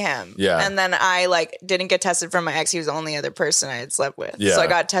see him. Yeah. And then I like didn't get tested from my ex. He was the only other person I had slept with. Yeah. So I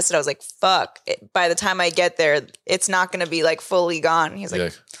got tested. I was like, fuck. By the time I get there, it's not going to be like fully gone. He's like, Yeah.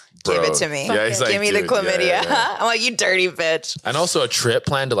 Give it to me. Yeah, he's like, give me the dude, chlamydia. yeah. I'm like, you dirty bitch. And also a trip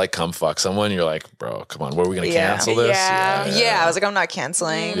plan to like come fuck someone. You're like, bro, come on. What are we going to Yeah. cancel this? Yeah, I was like, I'm not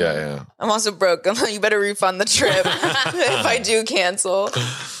canceling. Yeah. I'm also broke. I'm like, you better refund the trip if I do cancel.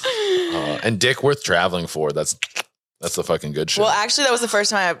 And dick worth traveling for. That's the fucking good shit. Well, actually, that was the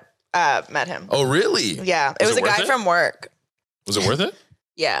first time I met him. Oh, really? Yeah, it was a worth guy it? from work. Was it worth it?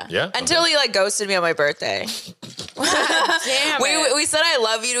 Yeah. Yeah? Until he like ghosted me on my birthday. Damn it. We said I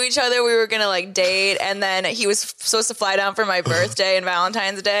love you to each other. We were gonna like date, and then he was supposed to fly down for my birthday and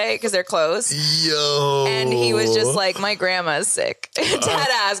Valentine's Day because they're close. Yo. And he was just like, my grandma's sick. Dead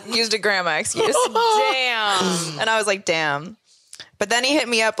ass. Used a grandma excuse. Damn. And I was like, damn. But then he hit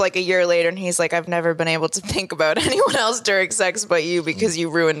me up like a year later and he's like, I've never been able to think about anyone else during sex but you because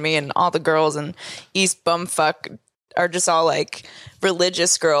you ruined me, and all the girls in East Bumfuck are just all like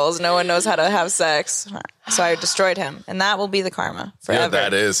religious girls. No one knows how to have sex. So I destroyed him. And that will be the karma forever. Yeah,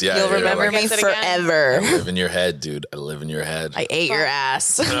 that is. Yeah. You'll yeah, remember like, me Gets it again. forever. I live in your head, dude. I live in your head. I ate your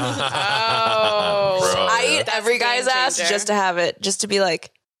ass. Bro, I eat That's every a game guy's ass changer. just to have it, just to be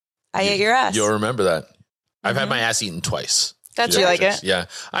like, I ate your ass. You'll remember that. I've had my ass eaten twice. That's you like it? Yeah.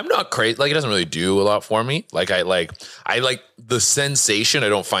 I'm not crazy. Like, it doesn't really do a lot for me. Like, I like the sensation. I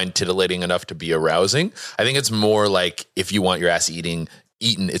don't find titillating enough to be arousing. I think it's more like if you want your ass eaten,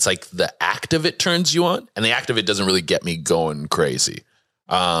 it's like the act of it turns you on, and the act of it doesn't really get me going crazy.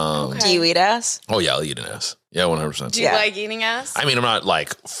 Do you eat ass? Oh yeah, I'll eat an ass. Yeah, 100%. Do you like eating ass? I mean, I'm not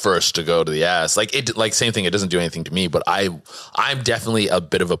like first to go to the ass. Like same thing. It doesn't do anything to me, but I'm definitely a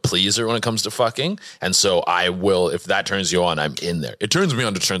bit of a pleaser when it comes to fucking. And so I will, if that turns you on, I'm in there. It turns me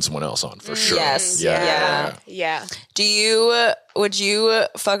on to turn someone else on for sure. Yes. Yeah. Yeah. Would you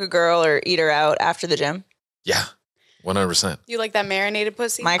fuck a girl or eat her out after the gym? Yeah. 100%. You like that marinated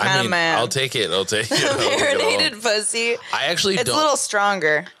pussy? My kind of man. I'll take it. Marinated pussy. I actually It's a little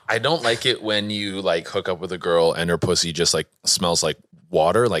stronger. I don't like it when you like hook up with a girl and her pussy just like smells like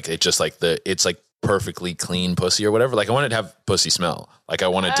water. Like it just like it's like perfectly clean pussy or whatever. Like I want it to have pussy smell. Like I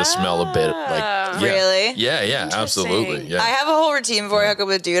want it to smell a bit like yeah. Really? Yeah, absolutely. Yeah. I have a whole routine before I hook up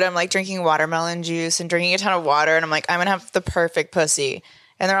with a dude. I'm like drinking watermelon juice and drinking a ton of water, and I'm like, I'm gonna have the perfect pussy.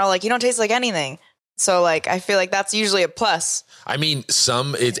 And they're all like, you don't taste like anything. So like, I feel like that's usually a plus. I mean,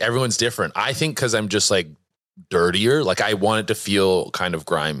 everyone's different. I think because I'm just like dirtier, like I want it to feel kind of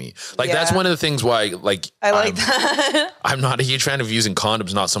grimy. Like Yeah. that's one of the things why like I like that. I'm not a huge fan of using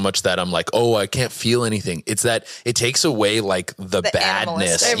condoms, not so much that I'm like, oh, I can't feel anything. It's that it takes away like the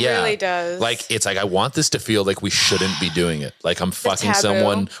badness. animalistic. It really does. Like it's like I want this to feel like we shouldn't be doing it. Like I'm fucking taboo.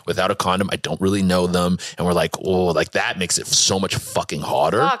 someone without a condom. I don't really know them. And we're like, oh, like that makes it so much fucking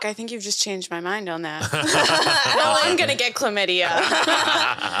hotter. Fuck, I think you've just changed my mind on that. Well, I'm gonna get chlamydia.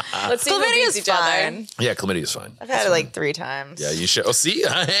 Let's see who Chlamydia beats is each other. fine. Yeah, chlamydia is fine. I've had it like 3 times. Yeah, you should. Oh, see?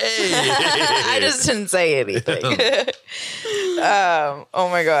 Hey. I just didn't say anything. Oh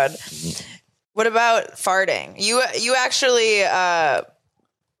my God. What about farting? You actually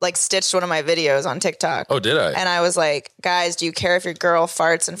like stitched one of my videos on TikTok. Oh, did I? And I was like, guys, do you care if your girl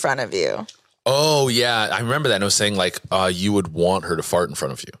farts in front of you? Oh, yeah. I remember that. And I was saying like you would want her to fart in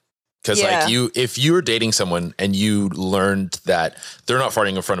front of you. Because Yeah. like if you were dating someone and you learned that they're not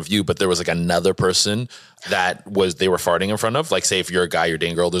farting in front of you, but there was like another person that they were farting in front of, like say if you're a guy, you're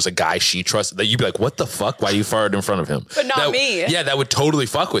dating a girl, there's a guy she trusts, that you'd be like, what the fuck? Why you farted in front of him? But not That- me. Yeah, that would totally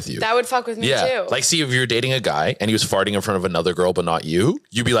fuck with you. That would fuck with me yeah. too. Like see if you're dating a guy and he was farting in front of another girl, but not you,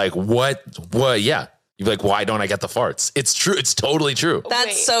 you'd be like, what? Yeah. You'd be like, why don't I get the farts? It's true. It's totally true. That's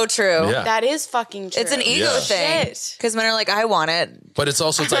Wait. so true. Yeah. that is fucking true. It's an ego Yeah. thing. Shit. Because men are like, I want it. But it's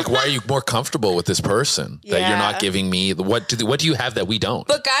also, it's like, why are you more comfortable with this person that you're not Yeah. giving me? What do you have that we don't?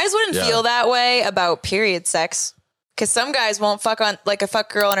 But guys wouldn't Yeah. feel that way about period sex. Because some guys won't fuck on like a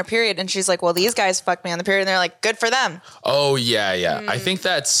fuck girl on her period. And she's like, well, these guys fucked me on the period. And they're like, good for them. Oh yeah. I think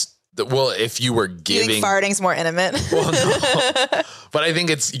well, if you were You giving, think farting's more intimate? well, no. But I think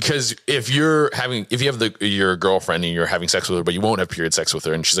it's because if you have your girlfriend and you're having sex with her, but you won't have period sex with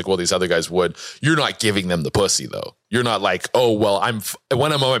her, and she's like, well, these other guys would. You're not giving them the pussy though. You're not like, oh well,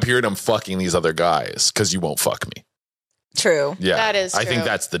 when I'm on my period, I'm fucking these other guys because you won't fuck me. True. Yeah, That is I think true.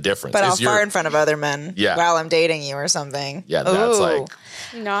 that's the difference. But I'll is you're- fart in front of other men Yeah. while I'm dating you or something. Yeah, that's Ooh. like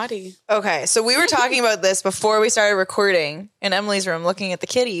naughty. Okay, so we were talking about this before we started recording in Emily's room looking at the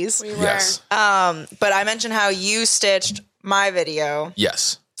kitties. We were. yes, But I mentioned how you stitched my video.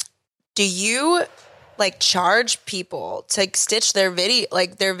 yes. Do you like charge people to stitch their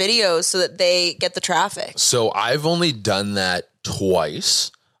videos so that they get the traffic? So I've only done that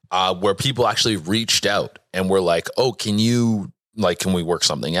twice, where people actually reached out and were like, "Oh, can you like, can we work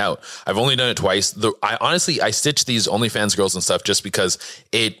something out? I've only done it twice. I stitched these OnlyFans girls and stuff just because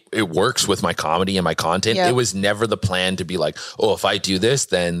it works with my comedy and my content. Yep. It was never the plan to be like, oh, if I do this,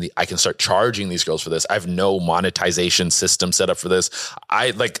 then I can start charging these girls for this. I have no monetization system set up for this.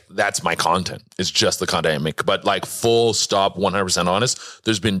 That's my content. It's just the content I make. But like, full stop, 100% honest,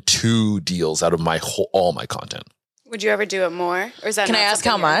 there's been 2 deals out of all my content. Would you ever do it more? Or is that Can I ask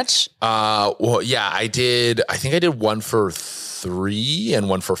how much? Well, yeah, I think I did one for 3 and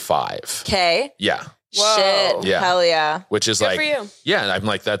one for 5. Okay. Yeah. Whoa. Shit. Yeah. Hell yeah. Which is Good like, for you. Yeah, I'm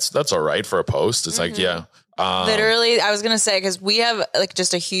like, that's all right for a post. It's like, yeah. Literally, I was going to say, because we have like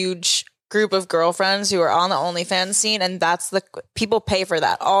just a huge group of girlfriends who are on the OnlyFans scene, and people pay for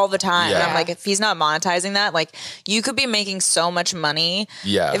that all the time. Yeah. And I'm like, if he's not monetizing that, like, you could be making so much money.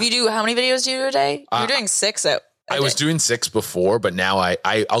 Yeah. If you do, how many videos do you do a day? You're doing 6 I was doing 6 before, but now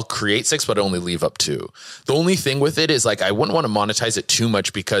I'll create 6, but I only leave up 2. The only thing with it is like, I wouldn't want to monetize it too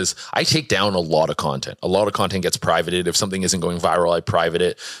much because I take down a lot of content. A lot of content gets privated. If something isn't going viral, I private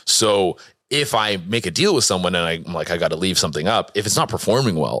it. So if I make a deal with someone and I'm like, I got to leave something up, if it's not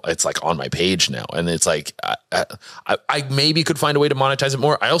performing well, it's like on my page now. And it's like, I maybe could find a way to monetize it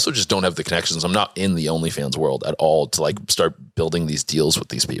more. I also just don't have the connections. I'm not in the OnlyFans world at all to like start building these deals with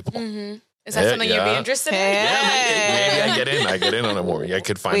these people. Mm-hmm. Is that something you'd be interested in? Yeah, maybe I get in on it more. I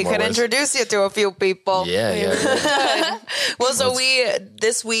could find more. We could introduce you to a few people. Yeah. Well, so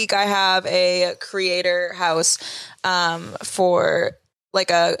this week I have a creator house for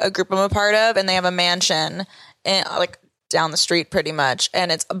like a group I'm a part of, and they have a mansion and like down the street pretty much.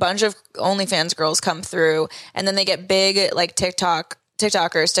 And it's a bunch of OnlyFans girls come through, and then they get big like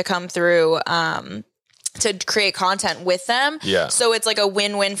TikTokers to come through to create content with them. Yeah. So it's like a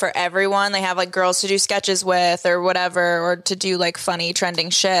win-win for everyone. They have like girls to do sketches with or whatever, or to do like funny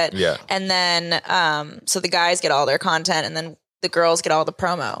trending shit. Yeah. And then, so the guys get all their content, and then the girls get all the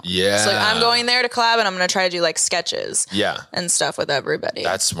promo. Yeah. So like, I'm going there to collab, and I'm going to try to do like sketches. Yeah. And stuff with everybody.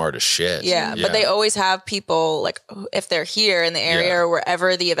 That's smart as shit. Yeah. But they always have people like, if they're here in the area or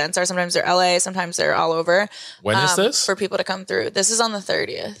wherever the events are, sometimes they're LA, sometimes they're all over. When is this? For people to come through. This is on the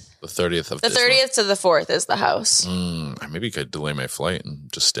 30th. The 30th of the this 30th month. to the 4th is the house. I maybe could delay my flight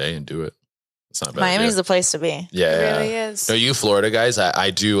and just stay and do it. It's not bad. Miami's the place to be. Yeah, It really is. No, you Florida guys,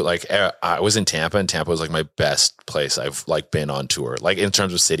 I do like, I was in Tampa, and Tampa was like my best place I've like been on tour. Like in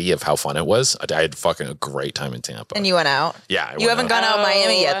terms of city of how fun it was, I had fucking a great time in Tampa. And you went out? Yeah. You haven't gone out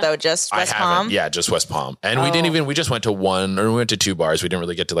Miami yet though, just West Palm? Yeah, just West Palm. And we just went to we went to 2 bars. We didn't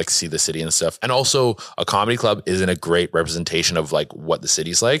really get to like see the city and stuff. And also a comedy club isn't a great representation of like what the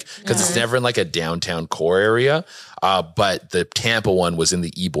city's like, because it's never in like a downtown core area. But the Tampa one was in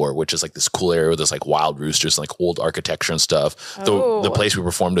the Ybor, which is like this cool area where there's like wild roosters and like old architecture and stuff. The place we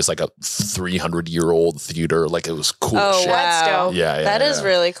performed is like a 300-year-old theater. Like it was cool. Oh, shit. wow. That's dope. Yeah. That is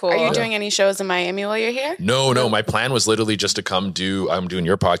really cool. Are you doing any shows in Miami while you're here? No. My plan was literally just to come I'm doing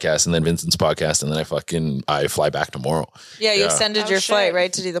your podcast and then Vincent's podcast, and then I fly back tomorrow. Yeah, you extended your flight,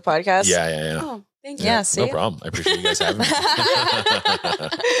 right, to do the podcast? Yeah. Oh, thank you. Yeah, see? No problem. I appreciate you guys having me.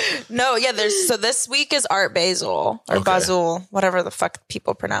 No, yeah, so this week is Art Basel or Basel, whatever the fuck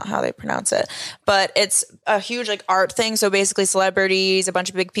how they pronounce it. But it's a huge like art thing. So basically celebrities, a bunch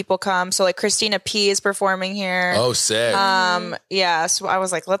of big people come. So like Christina P is performing here. Oh, sick. Yeah, so I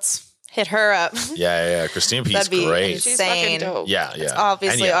was like, let's hit her up. Yeah. Christine P's That'd be great. She's fucking insane. dope. Yeah. It's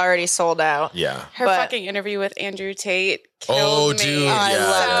obviously already sold out. Yeah. Her But- fucking interview with Andrew Tate killed me. Dude. I yeah,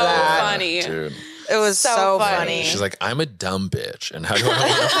 love so that. funny. Dude. It was So so funny. funny. She's like, I'm a dumb bitch. And how do I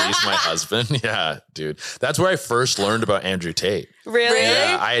want to please my husband? Yeah, dude. That's where I first learned about Andrew Tate. Really?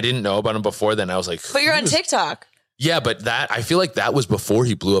 Yeah, I didn't know about him before then. I was like, But you're on TikTok. yeah, but I feel like that was before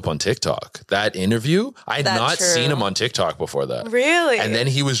he blew up on TikTok. That interview, I had That's not true. seen him on TikTok before that. Really? And then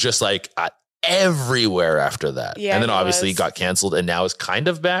he was just like everywhere after that. Yeah, and then he obviously he was. got canceled and now is kind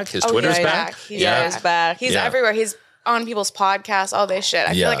of back. His Oh, Twitter's he's back. back. He's Yeah. He's back. He's Yeah. everywhere. He's on people's podcasts, all this shit.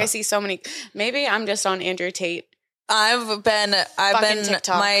 I Yeah. feel like I see so many. Maybe I'm just on Andrew Tate. I've been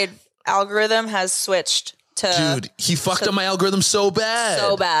TikTok. my algorithm has switched to Dude, he fucked up my algorithm so bad.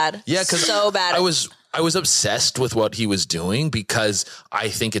 so bad. Yeah, because so bad. I was obsessed with what he was doing because I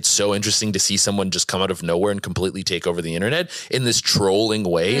think it's so interesting to see someone just come out of nowhere and completely take over the internet in this trolling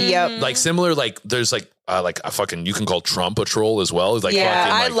way. Yep. Like similar, like there's like a fucking, you can call Trump a troll as well. It's like yeah,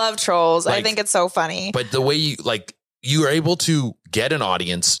 fucking, I like, love trolls. I like- think it's so funny. but the way you are able to get an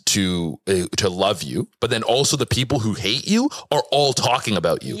audience to love you, but then also the people who hate you are all talking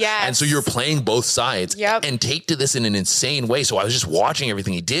about you. Yes. And so you're playing both sides and take to this in an insane way. So I was just watching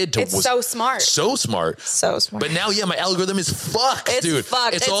everything he did. It's so smart. So smart. So smart. But now, my algorithm is fucked, dude.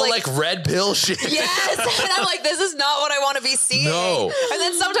 Fucked. It's all like red pill shit. Yes. And I'm like, this is not what I want to be seeing. No. And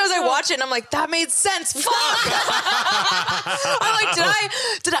then sometimes I watch it and I'm like, that made sense. Fuck. I'm like,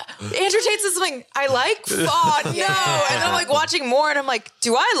 did I Andrew Tate said something I like? Oh, no. And then I'm like watching more and I'm like,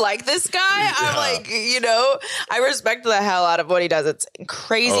 do I like this guy? I'm like, I respect the hell out of what he does. It's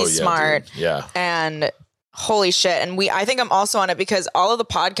crazy smart. Dude. Yeah. And holy shit. And I think I'm also on it because all of the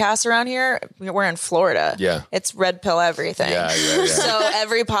podcasts around here, we're in Florida. Yeah. It's red pill everything. Yeah. So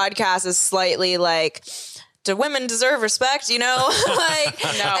every podcast is slightly like, do women deserve respect? No.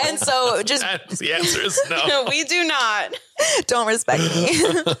 And so just the answer is no. We do not. Don't respect me.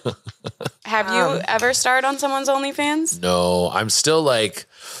 Have you ever starred on someone's OnlyFans? No, I'm still like,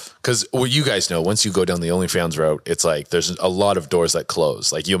 because you guys know, once you go down the OnlyFans route, it's like there's a lot of doors that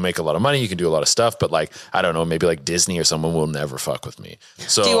close. Like you'll make a lot of money, you can do a lot of stuff, but like, I don't know, maybe like Disney or someone will never fuck with me.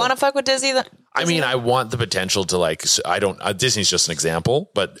 So do you want to fuck with Disney? I mean, I want the potential to like, Disney's just an example,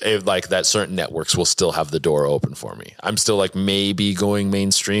 but like that certain networks will still have the door open for me. I'm still like maybe going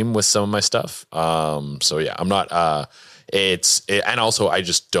mainstream with some of my stuff. So yeah, I'm not, and also I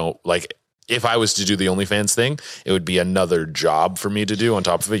just don't like, if I was to do the OnlyFans thing, it would be another job for me to do on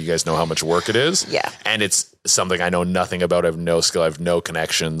top of it. You guys know how much work it is. Yeah. And it's something I know nothing about. I have no skill. I have no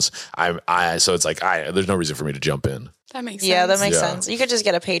connections. So it's like, there's no reason for me to jump in. That makes sense. Yeah, that makes sense. You could just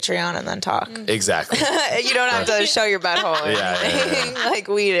get a Patreon and then talk. Exactly. You don't have to show your butthole or anything like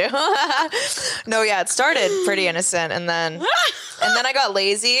we do. No, yeah, it started pretty innocent and then I got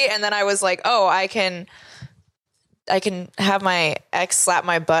lazy and then I was like, oh, I can have my ex slap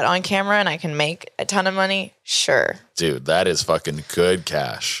my butt on camera and I can make a ton of money. Sure. Dude, that is fucking good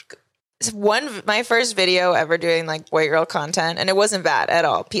cash. My first video ever doing like boy girl content, and it wasn't bad at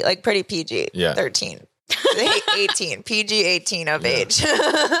all. Like pretty PG. Yeah. 13. 18. PG 18 of age.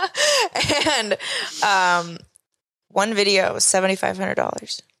 And one video was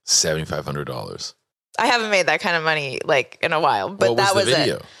 $7,500. $7,500. I haven't made that kind of money like in a while, but What was the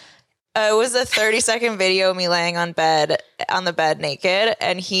video? It was a 30-second video of me laying on the bed naked,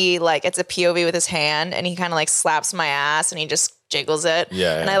 and he like, it's a POV with his hand, and he kind of like slaps my ass, and he just jiggles it.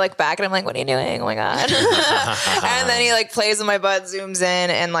 Yeah. And I look back, and I'm like, "What are you doing? Oh my god!" And then he like plays with my butt, zooms in,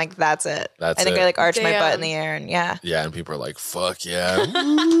 and like that's it. I think I like arched my butt in the air, and yeah. Yeah, and people are like, "Fuck yeah!"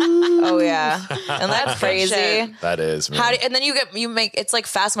 Oh yeah, and that's crazy. That is, man. And then you make it's like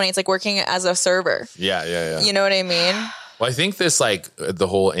fast money. It's like working as a server. Yeah. You know what I mean? Well, I think this, like the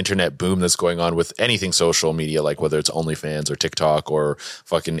whole internet boom that's going on with anything social media, like whether it's OnlyFans or TikTok or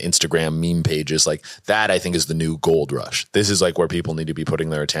fucking Instagram meme pages, like that, I think is the new gold rush. This is like where people need to be putting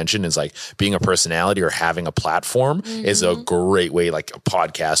their attention, is like being a personality or having a platform is a great way, like a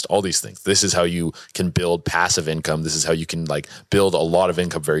podcast, all these things. This is how you can build passive income. This is how you can like build a lot of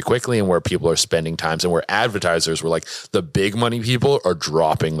income very quickly, and where people are spending times and where advertisers were like the big money people are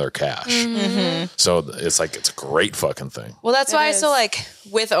dropping their cash. So it's like, it's a great fucking thing. Well, that's why. So like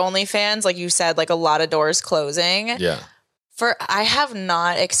with OnlyFans, like you said, like a lot of doors closing. Yeah. I have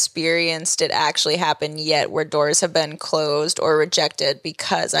not experienced it actually happen yet where doors have been closed or rejected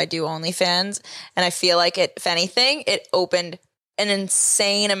because I do OnlyFans. And I feel like if anything, it opened an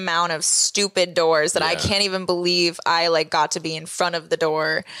insane amount of stupid doors that I can't even believe I like got to be in front of the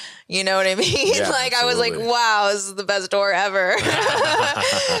door. You know what I mean? Yeah, like absolutely. I was like, wow, this is the best door ever.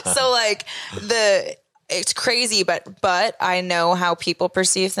 So like it's crazy, but I know how people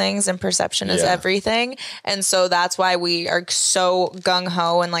perceive things, and perception is everything. And so that's why we are so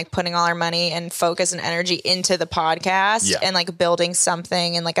gung-ho and like putting all our money and focus and energy into the podcast and like building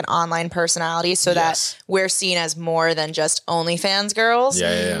something and like an online personality so that we're seen as more than just OnlyFans girls.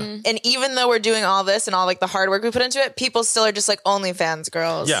 Yeah. And even though we're doing all this and all like the hard work we put into it, people still are just like OnlyFans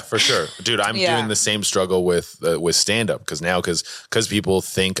girls. Yeah, for sure. Dude, I'm doing the same struggle with stand-up because people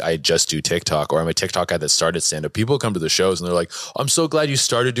think I just do TikTok, or I'm a TikTok guy that started stand-up. People come to the shows and they're like, I'm so glad you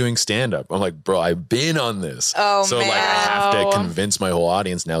started doing stand-up. I'm like, bro, I've been on this. Oh, so man. like I have to convince my whole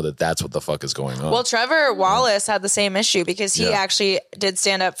audience now that that's what the fuck is going on. Well, Trevor Wallace had the same issue because he actually did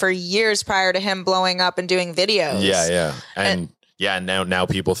stand-up for years prior to him blowing up and doing videos. Yeah. And now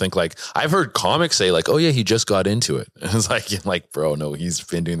people think like, I've heard comics say like, oh yeah, he just got into it. And it's like, bro, no, he's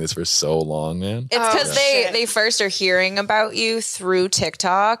been doing this for so long, man. It's because they first are hearing about you through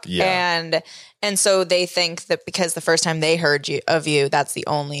TikTok, and so they think that because the first time they heard of you, that's the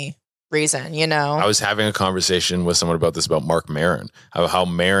only reason, you know? I was having a conversation with someone about this, about Mark Maron, how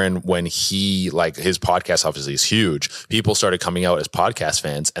Maron, when he, like, his podcast obviously is huge, people started coming out as podcast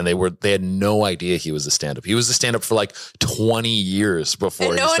fans, and they had no idea he was a stand-up. He was a stand-up for like 20 years before.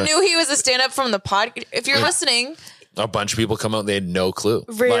 And no one knew he was a stand-up from the pod. If you're listening, a bunch of people come out and they had no clue.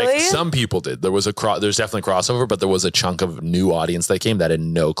 Really? Like, some people did. There's definitely crossover, but there was a chunk of new audience that came that had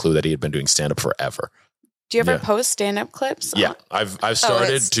no clue that he had been doing stand-up forever. Do you ever post stand-up clips? Yeah, I've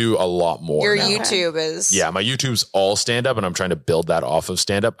started to a lot more. your now. YouTube is. Yeah, my YouTube's all stand-up, and I'm trying to build that off of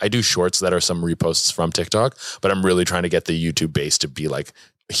stand-up. I do shorts that are some reposts from TikTok, but I'm really trying to get the YouTube base to be like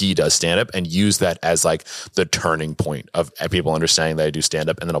he does stand-up and use that as like the turning point of people understanding that I do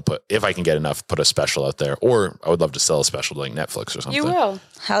stand-up. And then I'll put, if I can get enough, put a special out there. Or I would love to sell a special to like Netflix or something. You will.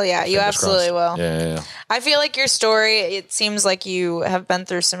 Hell yeah, you Fingers absolutely crossed. will. Yeah. I feel like your story, it seems like you have been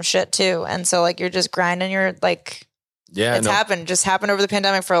through some shit too. And so like you're just grinding, you're like, Yeah, it's happened over the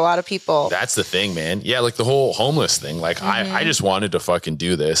pandemic for a lot of people. That's the thing, man. Yeah, like the whole homeless thing. Like I just wanted to fucking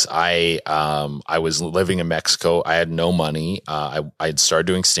do this. I was living in Mexico. I had no money. I had started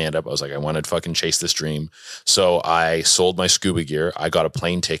doing stand up. I was like, I wanted to fucking chase this dream. So I sold my scuba gear. I got a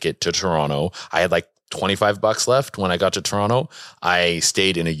plane ticket to Toronto. I had like $25 left when I got to Toronto. I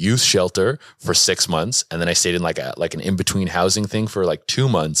stayed in a youth shelter for 6 months, and then I stayed in like an in-between housing thing for like 2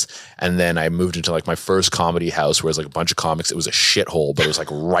 months, and then I moved into like my first comedy house where it was like a bunch of comics. It was a shithole, but it was like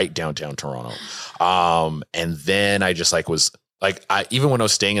right downtown Toronto. And then I just like was like, even when I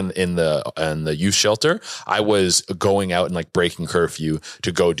was staying in the youth shelter, I was going out and like breaking curfew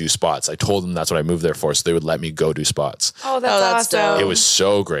to go do spots. I told them that's what I moved there for, so they would let me go do spots. Oh, that's awesome. It was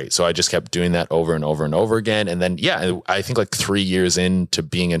so great. So I just kept doing that over and over and over again. And then, I think like 3 years into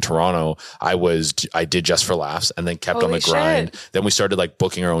being in Toronto, I did Just for Laughs and then kept on the grind. Then we started like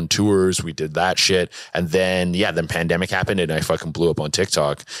booking our own tours. We did that shit. And then, then pandemic happened and I fucking blew up on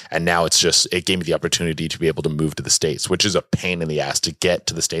TikTok. And now it gave me the opportunity to be able to move to the States, which is a pain in the ass to get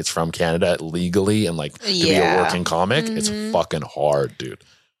to the States from Canada legally and like to be a working comic. It's fucking hard, dude.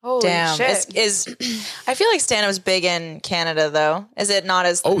 Holy Damn. shit. I feel like stand-up is big in Canada though. Is it not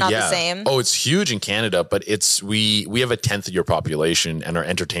the same? Oh, it's huge in Canada, but we have a 10th of your population and our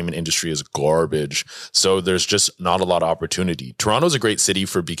entertainment industry is garbage. So there's just not a lot of opportunity. Toronto's a great city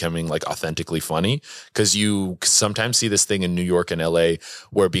for becoming like authentically funny, because you sometimes see this thing in New York and LA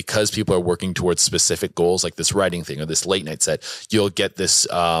where because people are working towards specific goals, like this writing thing or this late night set, you'll get this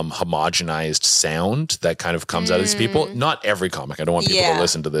homogenized sound that kind of comes out of these people. Not every comic. I don't want people to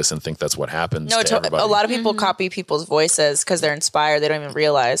listen to this and think that's what happens. No, to everybody. a lot of people copy people's voices because they're inspired. They don't even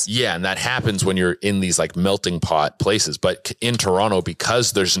realize. Yeah, and that happens when you're in these like melting pot places. But in Toronto,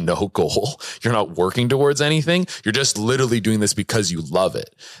 because there's no goal, you're not working towards anything. You're just literally doing this because you love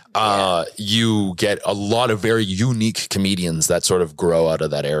it. You get a lot of very unique comedians that sort of grow out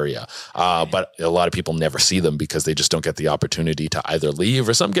of that area. But a lot of people never see them because they just don't get the opportunity to either leave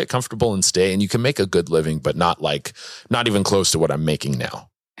or some get comfortable and stay. And you can make a good living, but not even close to what I'm making now.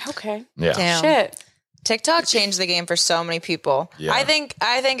 Okay. Yeah. Damn. Shit. TikTok changed the game for so many people. Yeah. I think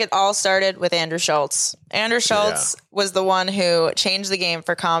it all started with Andrew Schultz. Andrew Schultz was the one who changed the game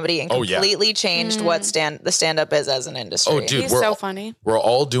for comedy and completely changed what the stand-up is as an industry. Oh, dude, He's so funny. We're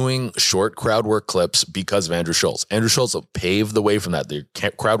all doing short crowd work clips because of Andrew Schultz. Andrew Schultz paved the way from that. The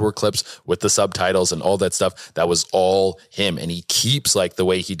crowd work clips with the subtitles and all that stuff, that was all him. And he keeps like the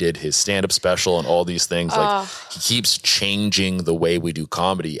way he did his stand-up special and all these things. Like he keeps changing the way we do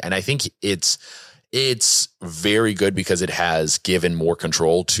comedy. And I think it's very good because it has given more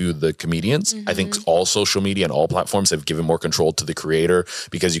control to the comedians. I think all social media and all platforms have given more control to the creator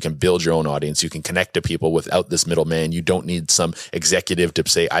because you can build your own audience. You can connect to people without this middleman. You don't need some executive to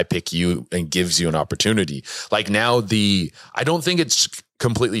say, I pick you, and gives you an opportunity. Like now I don't think it's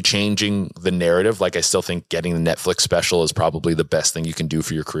completely changing the narrative. Like I still think getting the Netflix special is probably the best thing you can do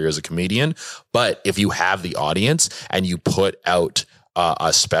for your career as a comedian. But if you have the audience and you put out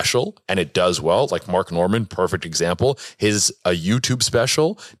a special and it does well, like Mark Norman, perfect example. His YouTube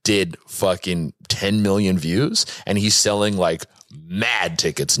special did fucking 10 million views and he's selling like mad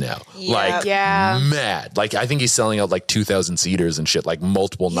tickets now. Mad. Like I think he's selling out like 2,000 seaters and shit, like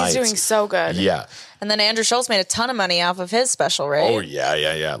multiple nights. He's doing so good. Yeah. And then Andrew Schultz made a ton of money off of his special, right? Oh,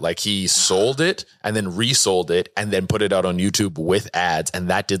 yeah. Like he sold it and then resold it and then put it out on YouTube with ads. And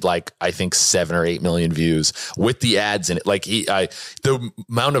that did like, I think 7 or 8 million views with the ads in it. Like the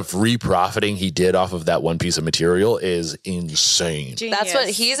amount of reprofiting he did off of that one piece of material is insane. Genius. That's what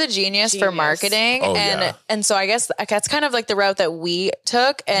he's a genius for marketing. Oh, and so I guess that's kind of like the route that we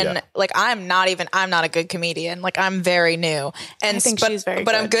took. And like, I'm not a good comedian. Like I'm very new. And I think she's very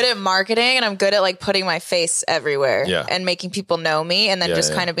but good. I'm good at marketing and I'm good at like putting my face everywhere Yeah. and making people know me, and then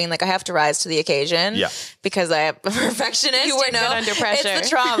just kind of being like, I have to rise to the occasion because I am a perfectionist. You work good under pressure. It's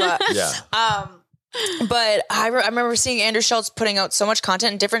the trauma. Yeah. But I remember seeing Andrew Schultz putting out so much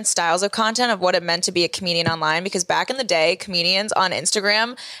content and different styles of content of what it meant to be a comedian online. Because back in the day, comedians on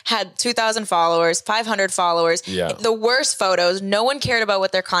Instagram had 2,000 followers, 500 followers. Yeah. The worst photos. No one cared about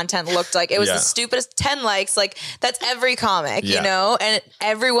what their content looked like. It was the stupidest 10 likes. Like that's every comic, you know? And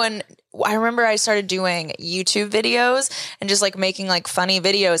everyone... I remember I started doing YouTube videos and just like making like funny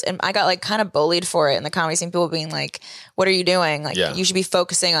videos, and I got like kind of bullied for it in the comedy scene. People being like, what are you doing? Like you should be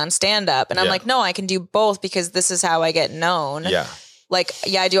focusing on stand up. And I'm like, no, I can do both because this is how I get known. Yeah. Like,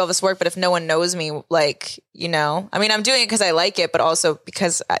 I do all this work, but if no one knows me, like, you know, I mean, I'm doing it because I like it, but also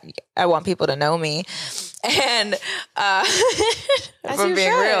because I want people to know me. And if I'm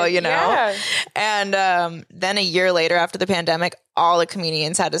being real, you know. Yeah. And then a year later, after the pandemic, all the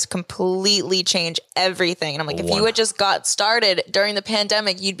comedians had to completely change everything. And I'm like, if you had just got started during the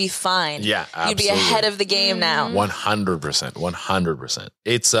pandemic, you'd be fine. Yeah, you'd be ahead of the game now. 100%. 100%.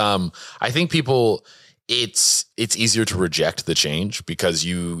 It's I think people, it's easier to reject the change because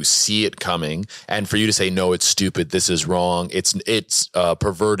you see it coming, and for you to say, no, it's stupid, this is wrong, it's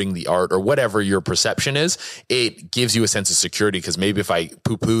perverting the art or whatever your perception is, it gives you a sense of security because maybe if I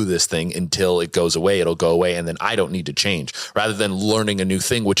poo-poo this thing until it goes away, it'll go away and then I don't need to change, rather than learning a new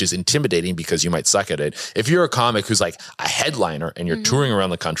thing, which is intimidating because you might suck at it. If you're a comic who's like a headliner and you're touring around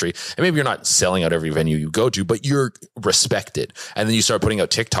the country, and maybe you're not selling out every venue you go to, but you're respected, and then you start putting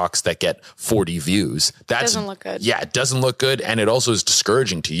out TikToks that get 40 views, that doesn't look good. Yeah, it doesn't look good, and it also is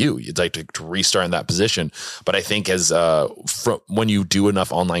discouraging to you. You'd like to restart in that position. But I think as when you do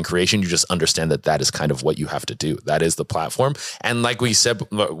enough online creation, you just understand that is kind of what you have to do. That is the platform, and like we said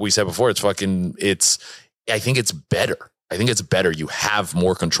before, I think it's better. I think it's better. You have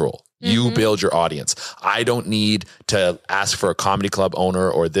more control. You build your audience. I don't need to ask for a comedy club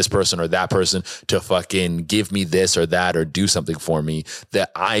owner or this person or that person to fucking give me this or that or do something for me, that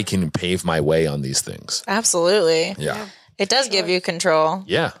I can pave my way on these things. Absolutely. Yeah. It does give you control.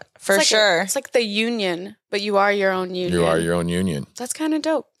 Yeah. For sure. It's like the union, but you are your own union. You are your own union. That's kind of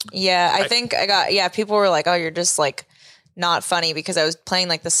dope. Yeah. I think people were like, oh, you're just like not funny, because I was playing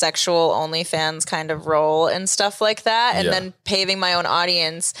like the sexual OnlyFans kind of role and stuff like that. And then paving my own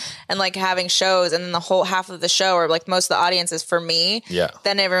audience and like having shows, and then the whole half of the show, or like most of the audience, is for me. Yeah.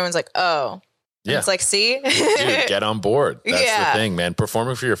 Then everyone's like, oh. Yeah. It's like, see? Dude, get on board. That's the thing, man.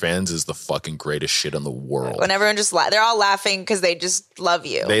 Performing for your fans is the fucking greatest shit in the world. When everyone just they're all laughing because they just love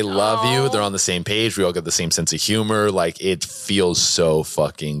you. They love you. They're on the same page. We all get the same sense of humor. Like, it feels so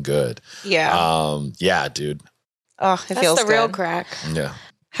fucking good. Yeah. Yeah, dude. Oh, it feels the good. real crack. Yeah.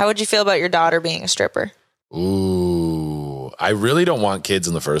 How would you feel about your daughter being a stripper? Ooh, I really don't want kids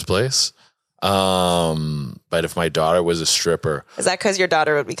in the first place. But if my daughter was a stripper, is that because your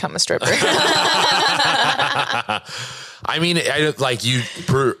daughter would become a stripper? I mean, you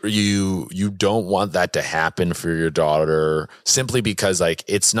don't want that to happen for your daughter, simply because like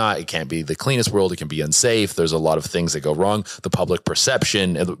it can't be the cleanest world. It can be unsafe. There's a lot of things that go wrong. The public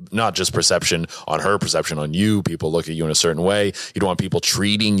perception, and not just perception on her, perception on you. People look at you in a certain way. You don't want people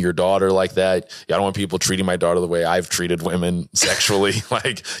treating your daughter like that. I don't want people treating my daughter the way I've treated women sexually.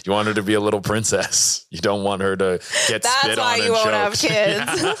 Like, you want her to be a little princess. You don't want her to get spit on and choked. That's why you won't have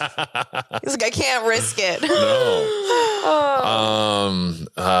kids. Yeah. He's like, I can't risk it. No.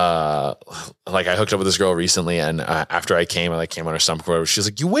 Like, I hooked up with this girl recently, and after I came on her stomach, she's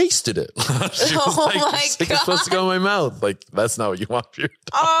like, you wasted it. She was my God. It's supposed to go in my mouth. Like, that's not what you want for your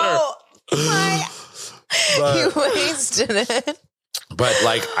daughter. You wasted it. But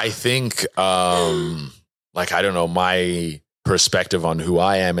like, I think, like, I don't know, my perspective on who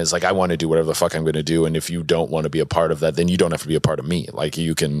I am is like, I want to do whatever the fuck I'm going to do. And if you don't want to be a part of that, then you don't have to be a part of me. Like,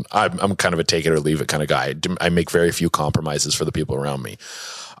 you can, I'm kind of a take it or leave it kind of guy. I make very few compromises for the people around me.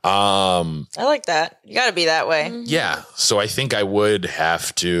 I like that. You got to be that way. Yeah. So I think I would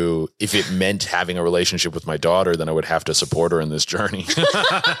have to, if it meant having a relationship with my daughter, then I would have to support her in this journey.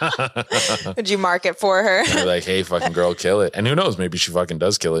 Would you market for her? I'd be like, hey, fucking girl, kill it. And who knows, maybe she fucking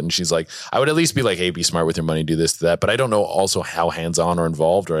does kill it. And she's like, I would at least be like, hey, be smart with your money, do this, do that. But I don't know also how hands-on or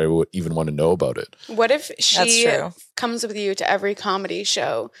involved, or I would even want to know about it. What if she comes with you to every comedy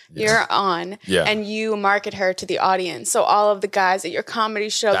show you're on, and you market her to the audience? So all of the guys at your comedy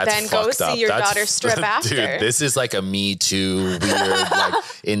show know, That's then go fucked up. see your That's- daughter strip after. Dude, this is like a Me Too weird like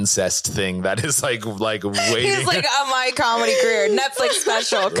incest thing that is like waiting. He's like, my comedy career, Netflix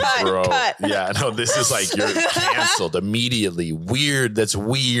special, Bro, cut. yeah, no, this is like you're canceled immediately. Weird. That's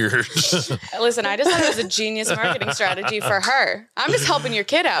weird. Listen, I just thought it was a genius marketing strategy for her. I'm just helping your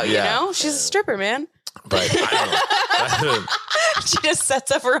kid out, Yeah. you know? She's a stripper, man. But I don't know. She just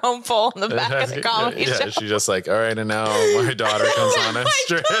sets up her own pole in the back of the comedy show. She's just like, all right, and now my daughter comes on and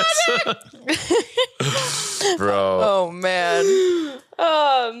strips. Bro. Oh man.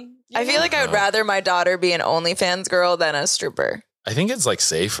 I feel like I would rather my daughter be an OnlyFans girl than a stripper. I think it's like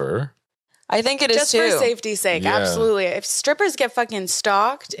safer. I think it is Just too. for safety's sake, Yeah. absolutely. If strippers get fucking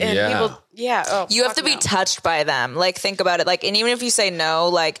stalked and people, You have to be touched by them. Like, think about it. Like, and even if you say no,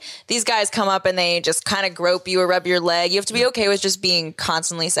 like these guys come up and they just kind of grope you or rub your leg. You have to be okay with just being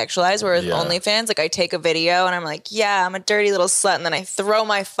constantly sexualized. Whereas OnlyFans, like I take a video and I'm like, yeah, I'm a dirty little slut. And then I throw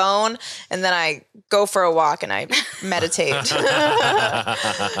my phone and then I go for a walk and I meditate. You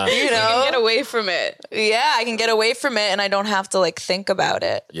know? You can get away from it. Yeah, I can get away from it and I don't have to like think about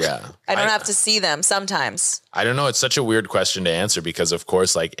it. Yeah. I don't have to see them sometimes. I don't know. It's such a weird question to answer because, of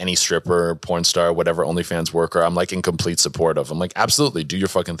course, like any stripper, porn star, whatever, OnlyFans worker, I'm like in complete support of. I'm like, absolutely, do your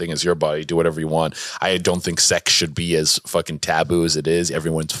fucking thing. It's your body. Do whatever you want. I don't think sex should be as fucking taboo as it is.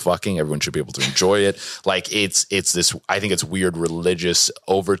 Everyone's fucking. Everyone should be able to enjoy it. Like it's this. I think it's weird religious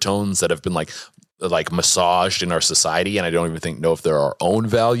overtones that have been like massaged in our society, and I don't even know if they're our own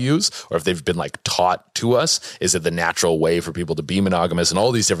values or if they've been like taught to us. Is it the natural way for people to be monogamous and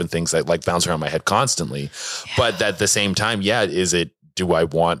all these different things that like bounce around my head constantly? Yeah. But at the same time, do I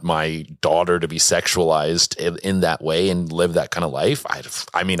want my daughter to be sexualized in that way and live that kind of life?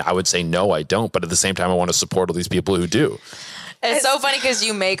 I mean, I would say no, I don't. But at the same time, I want to support all these people who do. It's so funny because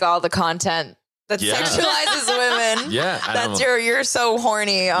you make all the content that sexualizes women. Yeah. You're so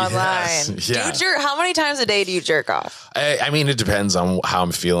horny online. Yes, yeah. Do you how many times a day do you jerk off? I mean, it depends on how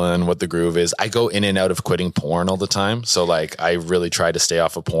I'm feeling, what the groove is. I go in and out of quitting porn all the time. So like I really try to stay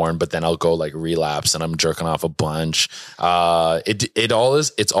off of porn, but then I'll go like relapse and I'm jerking off a bunch.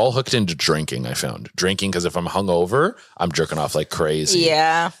 It's all hooked into drinking. I found drinking because if I'm hungover, I'm jerking off like crazy.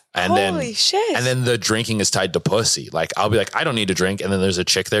 Yeah. And Holy shit. And then the drinking is tied to pussy. Like I'll be like, I don't need to drink. And then there's a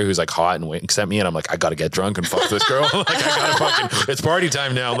chick there who's like hot and winks at me. And I'm like, I got to get drunk and fuck this girl. Like I got to fucking, it's party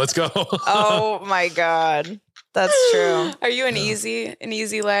time now. Let's go. Oh my God. That's true. Are you an easy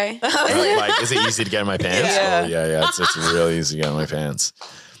lay? Like, is it easy to get in my pants? Yeah. Oh, yeah. It's real easy to get in my pants.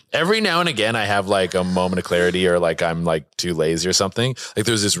 Every now and again, I have like a moment of clarity or like I'm like too lazy or something. Like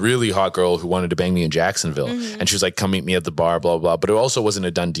there was this really hot girl who wanted to bang me in Jacksonville and she was like, come meet me at the bar, blah, blah. But it also wasn't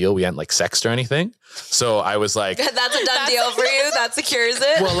a done deal. We hadn't like sexed or anything. So I was like, that's a done deal for you. That secures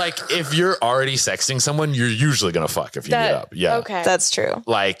it. well, like if you're already sexting someone, you're usually going to fuck if you meet up. Yeah. Okay. That's true.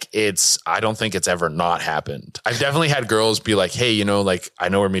 Like I don't think it's ever not happened. I've definitely had girls be like, hey, you know, like I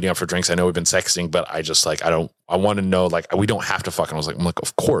know we're meeting up for drinks. I know we've been sexting, but I just like, I want to know, like, we don't have to fuck. And I'm like,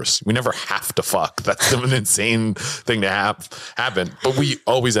 of course, we never have to fuck. That's an insane thing to happen. But we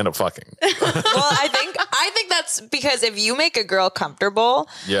always end up fucking. Well, I think that's because if you make a girl comfortable,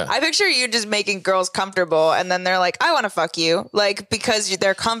 I picture you just making girls comfortable and then they're like, I want to fuck you. Like, because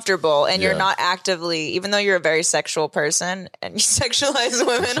they're comfortable and you're not actively, even though you're a very sexual person and you sexualize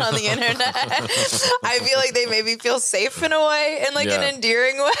women on the internet, I feel like they maybe feel safe in a way, in like an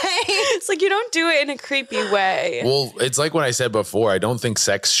endearing way. It's like you don't do it in a creepy way. Well, it's like what I said before. I don't think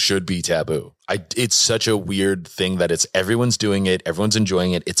sex should be taboo. It's such a weird thing that everyone's doing it. Everyone's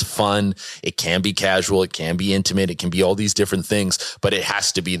enjoying it. It's fun. It can be casual. It can be intimate. It can be all these different things, but it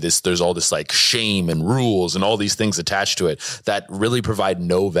has to be this, there's all this like shame and rules and all these things attached to it that really provide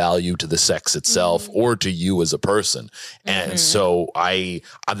no value to the sex itself or to you as a person. And so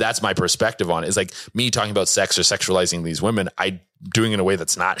that's my perspective on it. It's like me talking about sex or sexualizing these women. Doing it in a way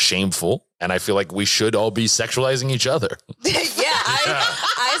that's not shameful. And I feel like we should all be sexualizing each other.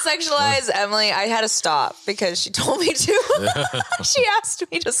 I sexualized Emily. I had to stop because she told me to. She asked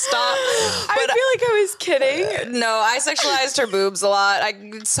me to stop. I feel like I was kidding. No, I sexualized her boobs a lot.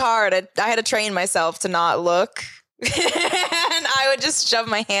 It's hard. I had to train myself to not look. And I would just shove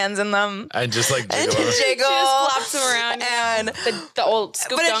my hands in them and just like jiggle. She just flops them around and the old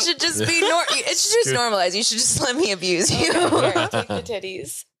scoop but dunk. it should just be it should just normalize. You should just let me abuse you. Here, take the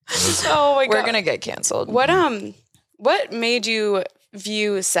titties. Oh my God. We're gonna get canceled. What made you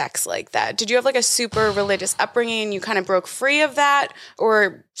view sex like that? Did you have like a super religious upbringing and you kind of broke free of that,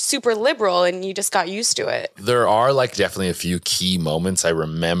 or super liberal and you just got used to it? There are like definitely a few key moments I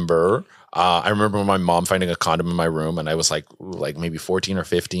remember. I remember my mom finding a condom in my room, and I was like maybe 14 or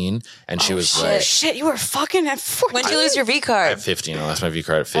 15, and she was like, "Shit, you were fucking at 14." When did you lose your V card? At 15, I lost my V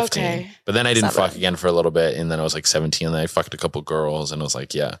card at 15. Okay. But then I didn't fuck again for a little bit, and then I was like 17, and then I fucked a couple girls, and I was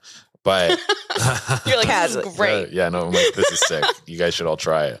like, yeah. But You're like, "This is great." yeah, no, I'm like, this is sick. You guys should all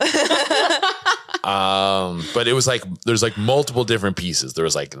try it. But it was like there's like multiple different pieces. There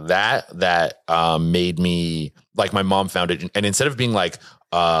was like that made me like, my mom found it, and instead of being like,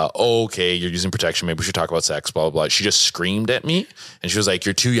 okay, you're using protection, maybe we should talk about sex, blah, blah, blah. She just screamed at me, and she was like,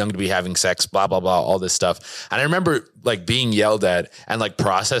 you're too young to be having sex, blah, blah, blah, all this stuff. And I remember like being yelled at and like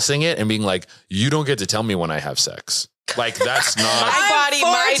processing it and being like, you don't get to tell me when I have sex. Like, that's not My body,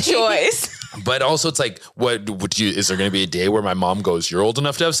 my choice. But also it's like, is there going to be a day where my mom goes, you're old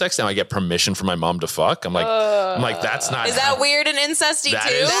enough to have sex now? I get permission from my mom to fuck. I'm like, that's not. Is that weird and incesty that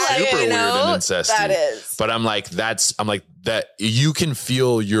too? is super weird and incesty. That is. But I'm like, that you can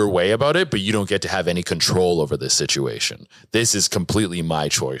feel your way about it, but you don't get to have any control over this situation. This is completely my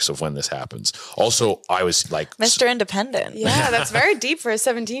choice of when this happens. Also, I was like, Mr. Independent. Yeah, that's very deep for a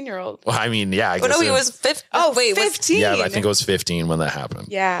 17-year-old. well, I mean, yeah, I guess. Oh, no, he was 15. Oh, wait, 15. Yeah, I think I was 15 when that happened.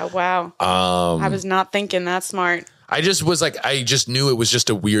 Yeah, wow. I was not thinking that smart. I just was like, I just knew it was just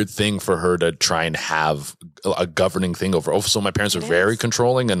a weird thing for her to try and have a governing thing over. Also, my parents were very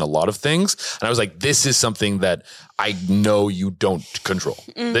controlling in a lot of things. And I was like, this is something that I know you don't control.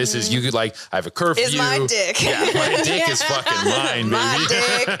 Mm-hmm. This is, you could like, I have a curfew. Is my dick. Yeah, my dick is fucking mine,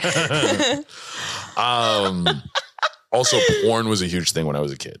 baby. My dick. Also, porn was a huge thing when I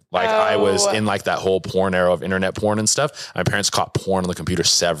was a kid. Like, I was in like that whole porn era of internet porn and stuff. My parents caught porn on the computer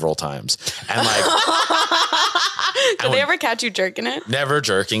several times. And like, did they ever catch you jerking it? Never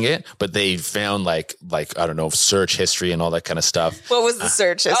jerking it, but they found like I don't know, search history and all that kind of stuff. What was the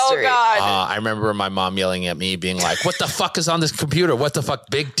search history? Oh, God. I remember my mom yelling at me, being like, "What the fuck is on this computer? What the fuck?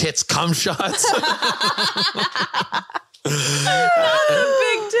 Big tits, cum shots."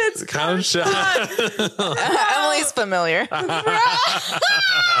 Big tits. Cum shot. Emily's familiar. That's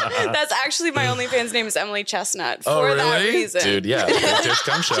actually my OnlyFans name is Emily Chestnut for that reason. Dude, yeah. Big tits,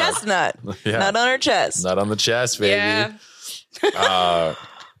 cum shot. Chestnut. Yeah. Not on her chest. Not on the chest, baby. Yeah.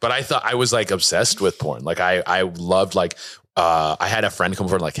 But I thought I was like obsessed with porn. Like I loved like, I had a friend come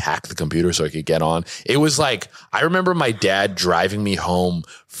over and like hack the computer so I could get on. It was like, I remember my dad driving me home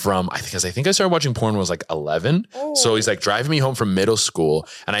from, I think I started watching porn when I was like 11. Oh. So he's like driving me home from middle school.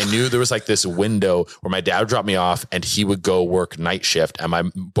 And I knew there was like this window where my dad would drop me off and he would go work night shift.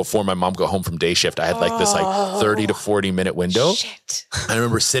 And before my mom go home from day shift, I had like this like 30 to 40 minute window. Shit. I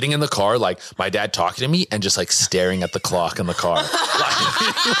remember sitting in the car, like my dad talking to me and just like staring at the clock in the car.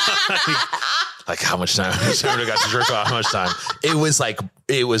 Like how much time? How much time do I got to jerk off? How much time? It was like,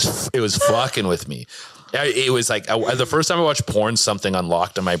 it was fucking with me. It was like the first time I watched porn, something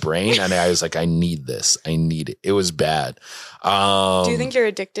unlocked in my brain, and I was like, I need this. I need it. It was bad. Do you think you're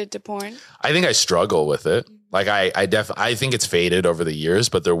addicted to porn? I think I struggle with it. Like I think it's faded over the years,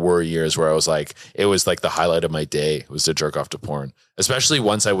 but there were years where I was like, it was like the highlight of my day was to jerk off to porn. Especially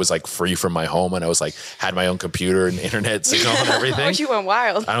once I was like free from my home and I was like, had my own computer and internet signal and everything. Oh, you went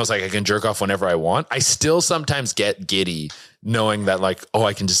wild. And I was like, I can jerk off whenever I want. I still sometimes get giddy knowing that like, oh,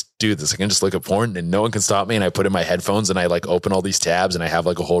 I can just do this. I can just look at porn and no one can stop me. And I put in my headphones and I like open all these tabs and I have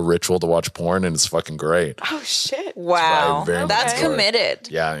like a whole ritual to watch porn and it's fucking great. Oh shit. Wow. That's Okay. committed.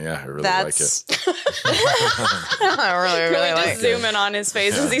 Yeah, I really like it. I really Can we like just it. zoom in on his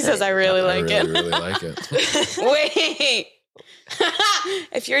face as he says, I really like I it. really like it. Wait.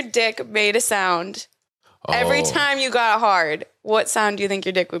 If your dick made a sound every Oh. time you got hard, what sound do you think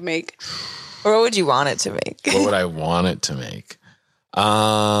your dick would make? Or what would you want it to make? What would I want it to make?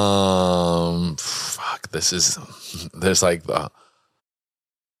 Fuck, there's like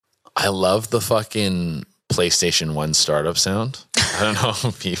I love the fucking PlayStation 1 startup sound. I don't know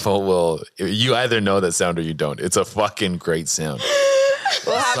if people will, you either know that sound or you don't. It's a fucking great sound.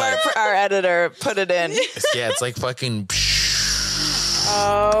 We'll have our editor put it in. It's like fucking,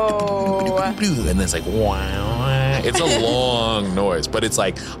 Oh. and it's like, wow. It's a long noise, but it's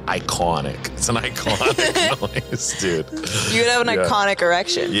like iconic. It's an iconic noise, dude. You would have an Yeah. iconic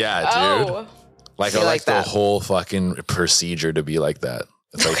erection. Yeah, dude. Oh. Like, You I like like the that. whole fucking procedure to be like that.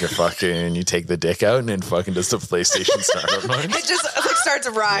 It's like you're fucking, you take the dick out and it fucking does the PlayStation startup noise. It just like starts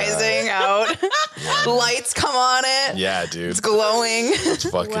rising out. Lights come on it. Yeah, dude. It's glowing. It's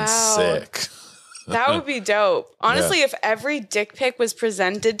fucking Wow. sick. That would be dope. Honestly, if every dick pic was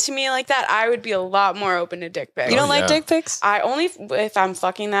presented to me like that, I would be a lot more open to dick pics. You don't like dick pics? I only if I'm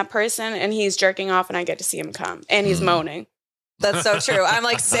fucking that person and he's jerking off and I get to see him come and he's moaning. That's so true. I'm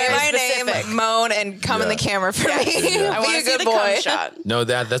like, say Very my specific. name, moan, and come in the camera for me. I want Be to a see good the boy. cum shot. No,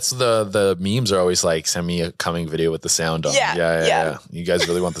 that's the memes are always like, send me a coming video with the sound on. Yeah, Yeah. You guys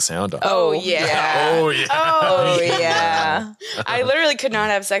really want the sound on? Oh, yeah. Oh, yeah. Oh, yeah. I literally could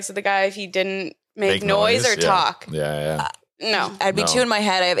not have sex with a guy if he didn't make noise or yeah. talk. Yeah. No. I'd be No. too in my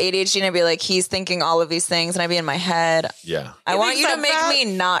head. I have ADHD and I'd be like, he's thinking all of these things and I'd be in my head. Yeah. I want you to make me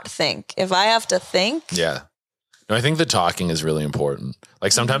not think. If I have to think, Yeah. No, I think the talking is really important.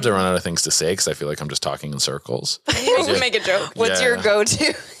 Like sometimes I run out of things to say because I feel like I'm just talking in circles. You can make a joke. what's Yeah. your go-to?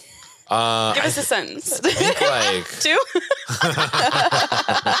 Give us a sentence. I think like Two?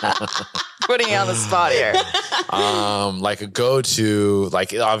 Putting you on the spot here. like a go-to,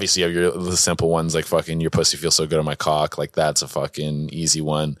 like obviously you have the simple ones like fucking your pussy feels so good on my cock, like that's a fucking easy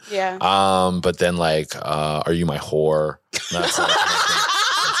one. Yeah. But then like are you my whore? That's a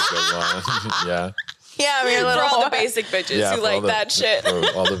good one. Yeah. Yeah, I'm your For little all the whore. basic bitches Yeah, who for all like the- that shit.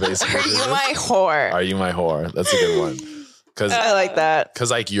 For all the basic. Are you my whore? Are you my whore? That's a good one. Because I like that.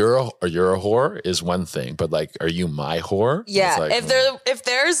 like you're a whore is one thing, but like are you my whore? Yeah, It's like, if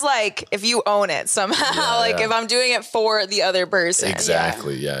there's like if you own it somehow, Yeah, like yeah. if I'm doing it for the other person,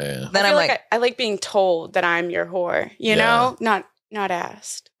 exactly. Yeah. then I I'm feel like, I like being told that I'm your whore, you Yeah. know? Not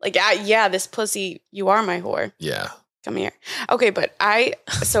asked. Like, yeah, this pussy, you are my whore. Yeah. Come here. Okay, but I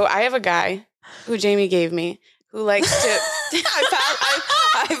have a guy who Jamie gave me who likes to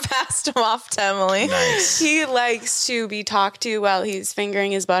I passed him off to Emily. Nice. he likes to be talked to while he's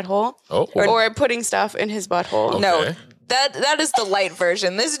fingering his butthole Oh. or putting stuff in his butthole. No, Okay. that is the light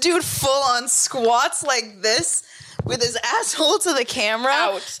version. This dude full on squats like this with his asshole to the camera.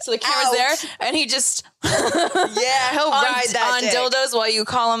 Ouch. So the camera's Ouch. there, and he just Yeah, he'll ride that on dick. dildos while you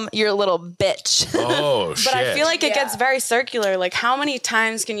call him your little bitch. Oh shit. But I feel like it Yeah. gets very circular. Like, how many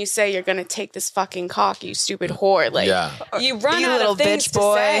times can you say you're gonna take this fucking cock, you stupid whore? Like, Yeah. you run You out little of things bitch to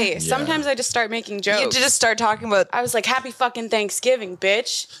boy. say. Yeah. Sometimes I just start making You jokes. just start talking about. I was like, happy fucking Thanksgiving,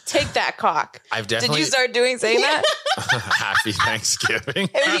 bitch. Take that cock. I've Did definitely you start saying that? Happy Thanksgiving.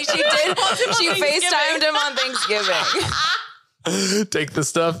 She did. She FaceTimed him on Thanksgiving. Take the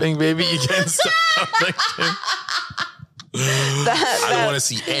stuffing, baby. You can't stop Thanksgiving. I don't want to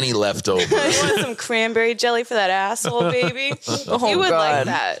see any leftovers. You want some cranberry jelly for that asshole, baby? You would like God.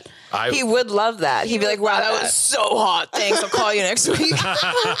 that. He would love that. He'd be like, "Wow, that was so hot. Thanks. I'll call you next week."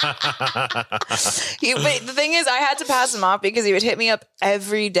 But the thing is, I had to pass him off because he would hit me up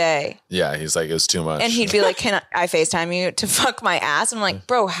every day, Yeah, he's like, it was too much. and he'd be like, "Can I FaceTime you to fuck my ass?" I'm like,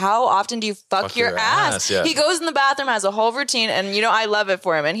 "Bro, how often do you fuck your ass?" yeah. He goes in the bathroom, has a whole routine, and I love it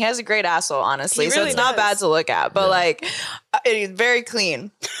for him. And he has a great asshole, honestly. He So really it's not does. bad to look at, but like, he's very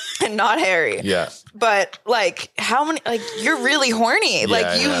clean and not hairy. Yeah. But like, how many? Like, you're really horny.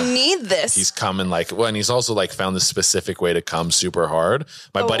 Like, you yeah. need this. He's coming like, well, and he's also like found the specific way to come super hard.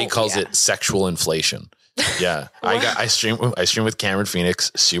 My buddy calls it sexual inflation. Yeah. I stream with Cameron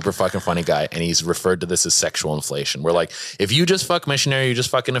Phoenix, super fucking funny guy. And he's referred to this as sexual inflation. Where like, if you just fuck missionary, you just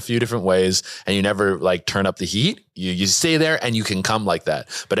fuck in a few different ways and you never like turn up the heat, you stay there and you can come like that.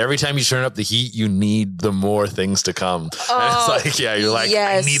 But every time you turn up the heat, you need the more things to come. And it's like, yeah, you're like,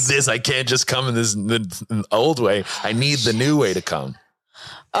 yes. I need this. I can't just come in the old way. I need the new way to come.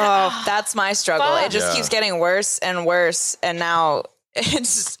 Oh, that's my struggle. Fuck. It just Yeah. keeps getting worse and worse. And now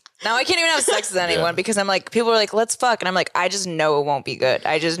now I can't even have sex with anyone Yeah. because I'm like, people are like, let's fuck. And I'm like, I just know it won't be good.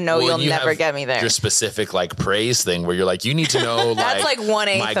 I just know Well, you'll you never have get me there. Your specific like praise thing where you're like, you need to know That's like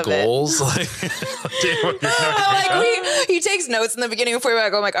 1/8 my of it. goals. Like, He takes notes in the beginning before we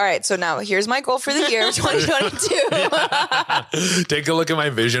go. I'm like, all right, so now here's my goal for the year of 2022. take a look at my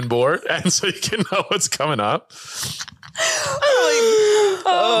vision board, and so you can know what's coming up. Oh,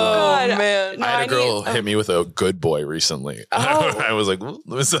 God. man. No, I had a girl need- hit me with a good boy recently. I was like,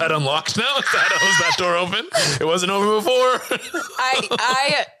 is that unlocked now? Was that door open? It wasn't open before.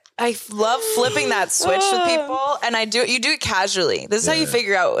 I love flipping that switch with people, and you do it casually. This is how you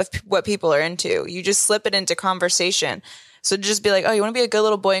figure out what people are into. You just slip it into conversation. So just be like, oh, you want to be a good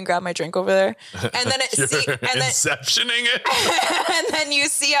little boy and grab my drink over there? And then You're then inceptioning it. and then you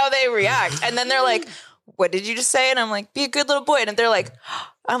see how they react. And then they're like, what did you just say? And I'm like, be a good little boy. And they're like,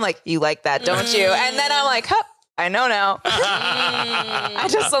 I'm like, you like that, don't you? And then I'm like, huh, I know now. I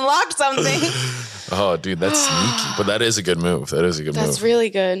just unlocked something. Oh, dude, that's sneaky. But that is a good move. That is a good That's move. really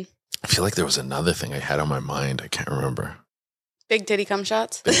good. I feel like there was another thing I had on my mind. I can't remember. Big titty cum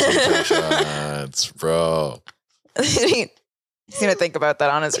shots. Shots, bro. He's gonna think about that,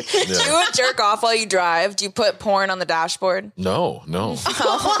 honestly. Do you jerk off while you drive? Do you put porn on the dashboard? No.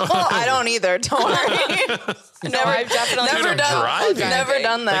 I don't either. Don't worry. I've definitely Never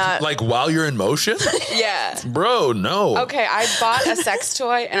done that. Like while you're in motion? Yeah. Bro, no. Okay, I bought a sex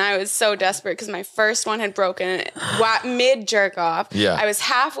toy and I was so desperate because my first one had broken mid jerk off. Yeah. I was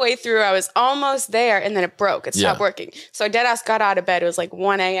halfway through, I was almost there, and then it broke. It stopped working. So I deadass got out of bed. It was like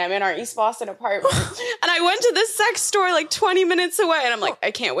 1 a.m. in our East Boston apartment. And I went to this sex store like 20 minutes away, and I'm like,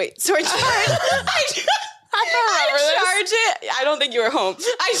 I can't wait. So I charge it. I don't think you were home.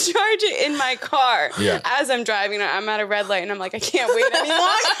 I charge it in my car as I'm driving. I'm at a red light, and I'm like, I can't wait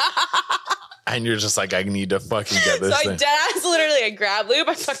anymore. And you're just like, I need to fucking get this thing. So I grab lube,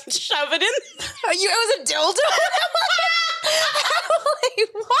 I fucking shove it in. It was a dildo? Like,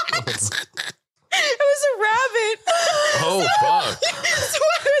 what? It was a rabbit. Oh, fuck. So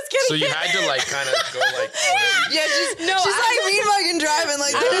I was getting So you had to like kind of go like. Yeah, she's like me fucking driving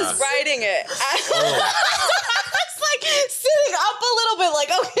like I was riding it. I was like sitting up a little bit,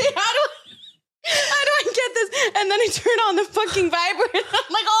 like, okay, how do I get this? And then I turn on the fucking vibrator.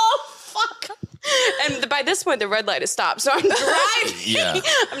 I'm like, oh fuck. And by this point, the red light has stopped. So I'm driving.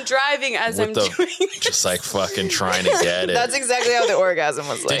 I'm driving as I'm doing this. Just like fucking trying to get it. That's exactly how the orgasm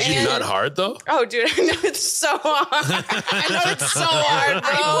was like. Did you nut hard though? Oh, dude, I know it's so hard. I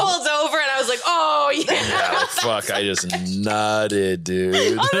pulled over and I was like, oh, yeah. Yeah, fuck, I just nutted,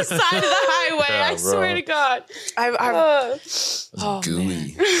 dude. On the side of the highway. Yeah, I swear to God.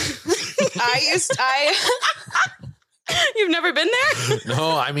 Gooey. You've never been there?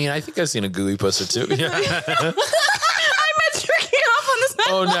 No, I mean, I think I've seen a gooey puss or two. Yeah. I meant jerking off on the side.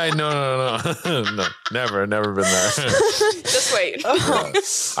 Oh, no. Never been there. Just wait.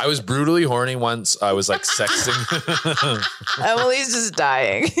 I was brutally horny once. I was like sexting. Emily's just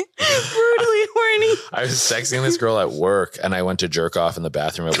dying. Brutally horny. I was sexting this girl at work, and I went to jerk off in the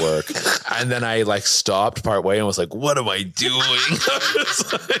bathroom at work. And then I like stopped part way and was like, what am I doing?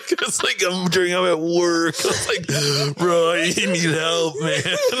 It's like I'm jerking off at work. I was like, bro, I need help, man.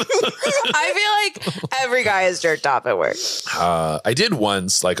 I feel like every guy has jerked off at work. I did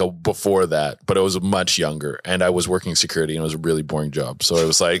once, like before that, but it was much younger, and I was working security, and it was a really boring job. So I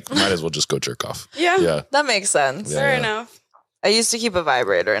was like, might as well just go jerk off. Yeah. That makes sense. Fair enough. I used to keep a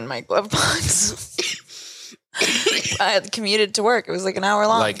vibrator in my glove box. I had commuted to work. It was like an hour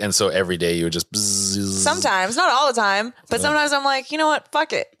long. Like, and so every day you would just bzzz. Sometimes, not all the time, but sometimes I'm like, you know what?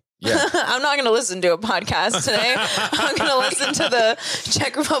 Fuck it. Yeah. I'm not going to listen to a podcast today. I'm going to listen to the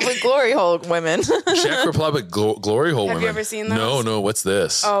Czech Republic glory hole women. Czech Republic glory hole women. Have you ever seen those? No. What's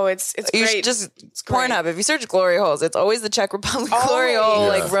this? Oh, it's You great. should just It's great. Pornhub. If you search glory holes, it's always the Czech Republic glory hole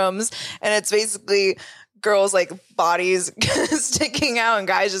like rooms, and it's basically girls like bodies sticking out, and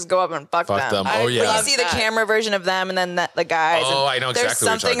guys just go up and fuck them. Oh yeah. You see the camera version of them, and then the guys. Oh, I know exactly what you're There's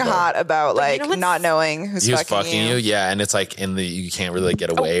something talking about. hot about like not knowing who's fucking you. Yeah, and it's like you can't really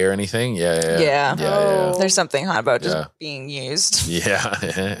get away or anything. Yeah. There's something hot about just being used.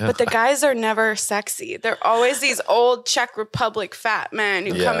 Yeah. But the guys are never sexy. They're always these old Czech Republic fat men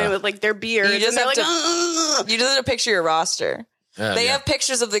who come in with like their beards. You just have to. You just have to picture your roster. They have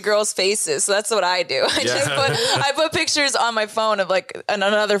pictures of the girls' faces, so that's what I do. I put pictures on my phone of like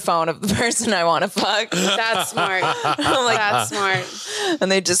another phone of the person I want to fuck. That's smart. I'm like, that's smart.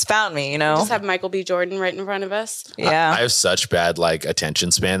 And they just found me, you know. Just have Michael B. Jordan right in front of us. Yeah. I have such bad like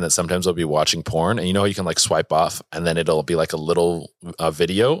attention span that sometimes I'll be watching porn, and you know how you can like swipe off, and then it'll be like a little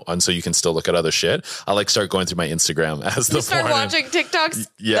video, and so you can still look at other shit. I'll like start going through my Instagram as the start porn. watching TikToks.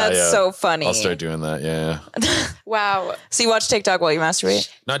 That's so funny. I'll start doing that. Yeah. Wow. So you watch TikTok while you masturbate?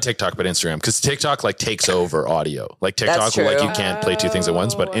 Not TikTok, but Instagram, because TikTok like takes over audio. Like TikTok, like you can't play two things at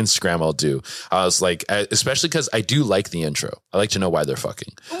once, but Instagram I'll do. I was like, especially because I do like the intro. I like to know why they're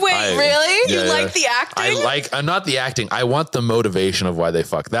fucking. Wait, really? You like the acting? I'm not the acting. I want the motivation of why they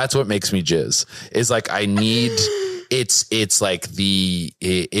fuck. That's what makes me jizz. Is like I need. It's like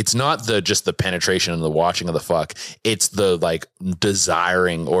it's not just the penetration and the watching of the fuck. It's the like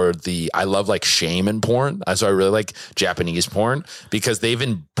desiring or I love like shame in porn. So I really like Japanese porn because they've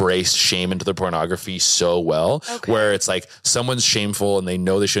embraced shame into their pornography so well, where it's like someone's shameful and they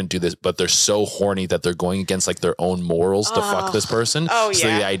know they shouldn't do this, but they're so horny that they're going against like their own morals to fuck this person. So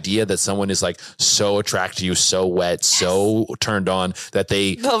the idea that someone is like so attracted to you, so wet, so turned on that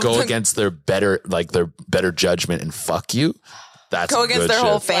they go against their better judgment and fuck you. That's go against their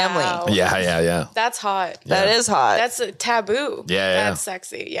whole family. Wow. Yeah. That's hot. Yeah. That is hot. That's a taboo. Yeah. That's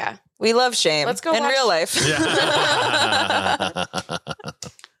sexy. Yeah. We love shame. Let's go in real life.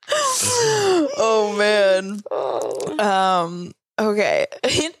 Oh man. Okay.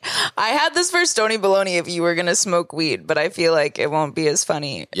 I had this for Stony Baloney if you were going to smoke weed, but I feel like it won't be as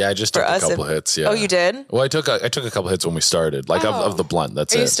funny. Yeah, I just took a couple hits. Yeah. Oh, you did? Well, I took a couple hits when we started, like of the blunt.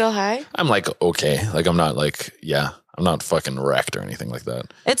 That's it. Are you still high? I'm like, okay. Like, I'm not like, I'm not fucking wrecked or anything like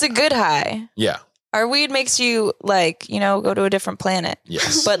that. It's a good high. Yeah. Our weed makes you like, go to a different planet.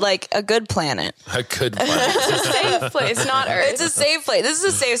 Yes. But like a good planet. A good planet. It's a safe place. It's not Earth. It's a safe place. This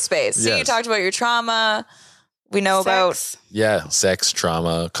is a safe space. So you Yes. talked about your trauma. We know Sex. Yeah. Sex,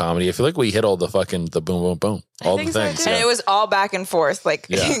 trauma, comedy. I feel like we hit all the boom, boom, boom. All the think so, things. too. about, and Yeah. it was all back and forth, like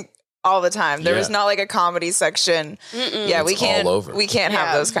Yeah. all the time. There was Yeah. not like a comedy section. Yeah, we It's can't. all over. We can't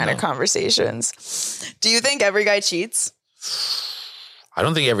have those kind of conversations. Do you think every guy cheats? I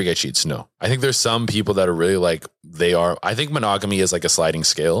don't think every guy cheats. No, I think there's some people that are really like I think monogamy is like a sliding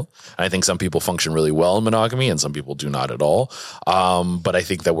scale. And I think some people function really well in monogamy and some people do not at all. But I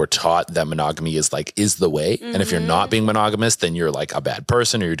think that we're taught that monogamy is the way. And if you're not being monogamous, then you're like a bad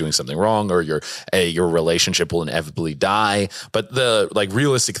person or you're doing something wrong or your relationship will inevitably die. But the like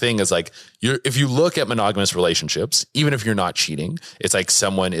realistic thing is like, if you look at monogamous relationships, even if you're not cheating, it's like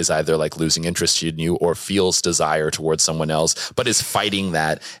someone is either like losing interest in you or feels desire towards someone else, but is fighting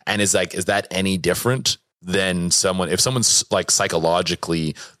that. And is like, is that any different than if someone's like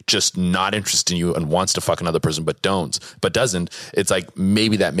psychologically just not interested in you and wants to fuck another person, but doesn't, it's like,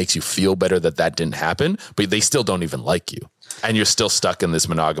 maybe that makes you feel better that didn't happen, but they still don't even like you. And you're still stuck in this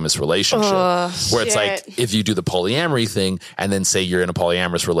monogamous relationship where it's like, if you do the polyamory thing and then say you're in a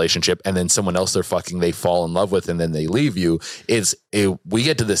polyamorous relationship and then someone else they're fucking, they fall in love with and then they leave you, we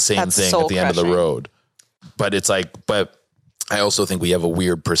get to the same That's thing at the end of the soul-crushing. road. But it's like, I also think we have a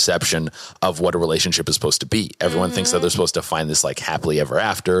weird perception of what a relationship is supposed to be. Everyone thinks that they're supposed to find this like happily ever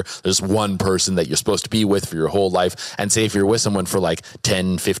after. There's one person that you're supposed to be with for your whole life. And say if you're with someone for like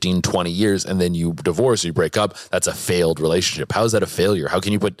 10, 15, 20 years and then you divorce or you break up, that's a failed relationship. How is that a failure? How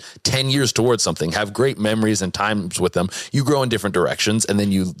can you put 10 years towards something, have great memories and times with them, you grow in different directions and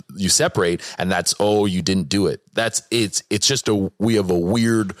then you separate and that's, you didn't do it. It's just we have a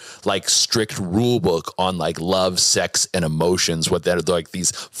weird, like strict rule book on like love, sex and emotions, what that are like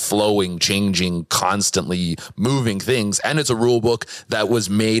these flowing, changing, constantly moving things. And it's a rule book that was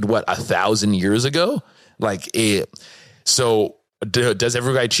made 1,000 years ago. So does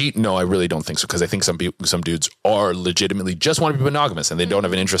every guy cheat? No, I really don't think so. Cause I think some dudes are legitimately just want to be monogamous and they don't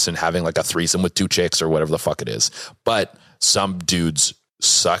have an interest in having like a threesome with 2 chicks or whatever the fuck it is. But some dudes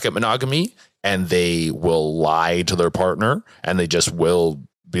suck at monogamy and they will lie to their partner and they just will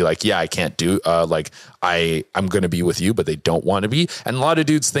be like, I can't do, I'm going to be with you, but they don't want to be. And a lot of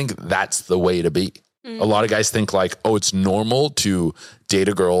dudes think that's the way to be. A lot of guys think like, it's normal to date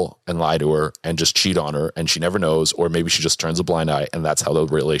a girl and lie to her and just cheat on her and she never knows, or maybe she just turns a blind eye and that's how the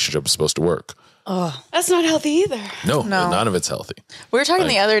relationship is supposed to work. That's not healthy either. No, none of it's healthy. We were talking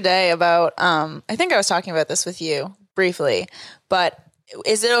the other day about, I think I was talking about this with you briefly, but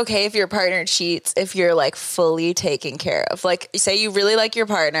is it okay if your partner cheats if you're like fully taken care of? Like say you really like your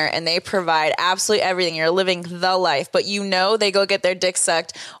partner and they provide absolutely everything. You're living the life, but they go get their dick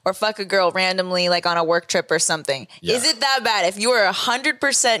sucked or fuck a girl randomly like on a work trip or something. Yeah. Is it that bad if you are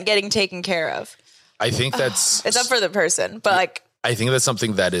 100% getting taken care of? I think that's... It's up for the person, but like... I think that's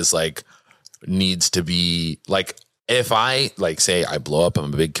something that is like, needs to be like... If I like say I blow up,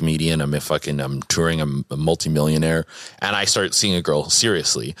 I'm a big comedian, I'm touring, I'm a multimillionaire, and I start seeing a girl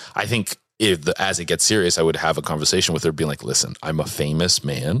seriously, I think as it gets serious, I would have a conversation with her being like, listen, I'm a famous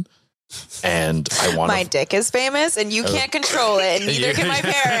man and I want my dick is famous and you can't control it and neither can my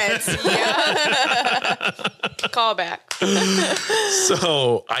parents. Call back.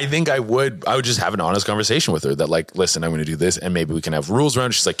 So I think I would just have an honest conversation with her that like, listen, I'm going to do this and maybe we can have rules around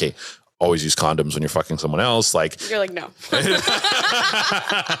it. She's like, hey, always use condoms when you're fucking someone else. Like you're like, no.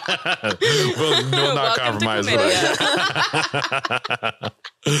 We'll not compromise.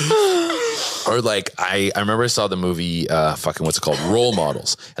 Or like I remember I saw the movie what's it called? Role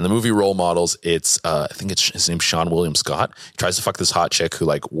Models. And the movie Role Models, it's I think it's his name's Sean William Scott. He tries to fuck this hot chick who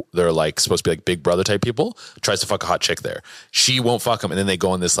like they're like supposed to be like Big Brother type people. Tries to fuck a hot chick there. She won't fuck him, and then they go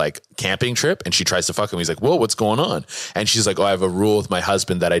on this like camping trip and she tries to fuck him. He's like, whoa, what's going on? And she's like, I have a rule with my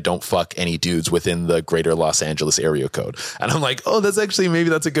husband that I don't fuck any dudes within the greater Los Angeles area code. And I'm like, that's actually maybe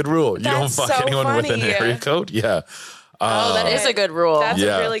that's a good rule. You don't fuck anyone within an area code. Yeah. That is a good rule. That's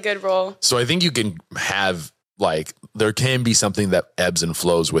a really good rule. So I think you can have like, there can be something that ebbs and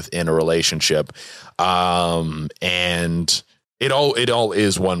flows within a relationship. And It all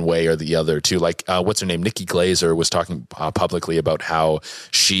is one way or the other too. Like what's her name? Nikki Glazer was talking publicly about how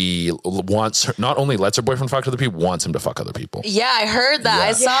she not only lets her boyfriend fuck other people, wants him to fuck other people. Yeah, I heard that.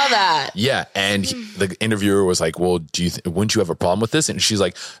 I saw that. Yeah, and the interviewer was like, "Well, wouldn't you have a problem with this?" And she's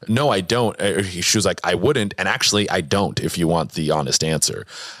like, "No, I don't." She was like, "I wouldn't, and actually, I don't. If you want the honest answer."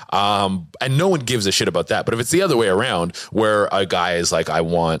 And no one gives a shit about that. But if it's the other way around, where a guy is like, "I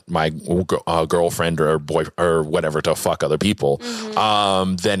want my girlfriend or boy or whatever to fuck other people,"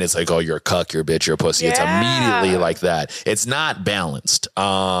 then it's like, "Oh, you're a cuck, you're a bitch, you're a pussy." It's immediately like that. It's not balanced.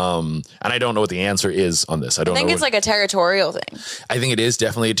 And I don't know what the answer is on this. I think it's like a territorial thing. I think it is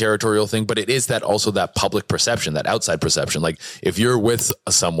definitely a territorial thing, but it is that also that public perception, that outside perception. Like if you're with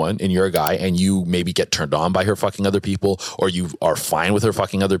someone and you're a guy and you maybe get turned on by her fucking other people, or you are fine with her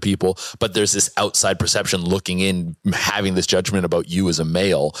fucking other people, but there's this outside perception looking in, having this judgment about you as a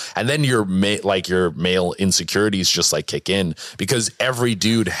male, and then your male insecurities just like kick in, because every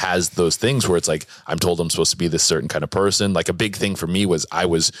dude has those things where it's like, I'm told I'm supposed to be this certain kind of person. Like a big thing for me was I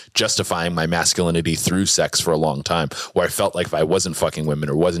was justifying my masculinity through sex for a long time, where I felt like if I wasn't fucking women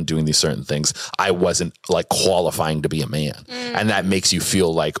or wasn't doing these certain things, I wasn't like qualifying to be a man. And that makes you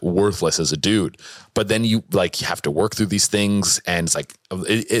feel like worthless as a dude. But then you like have to work through these things, and it's like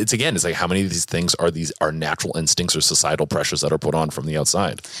it's like how many of these things are natural instincts or societal pressures that are put on from the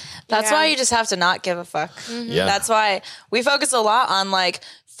outside. That's why you just have to not give a fuck. Yeah. That's why we focus a lot on like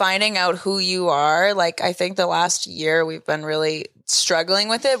finding out who you are. Like I think the last year we've been really struggling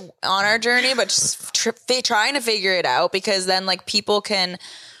with it on our journey, but just trying to figure it out, because then like people can,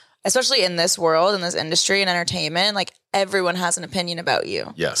 especially in this world, in this industry and entertainment, like everyone has an opinion about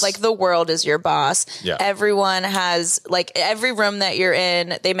you. Yes. Like the world is your boss. Yeah. Everyone has, like every room that you're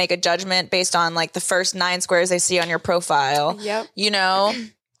in, they make a judgment based on like the first 9 squares they see on your profile. Yep. You know?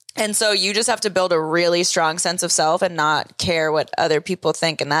 And so you just have to build a really strong sense of self and not care what other people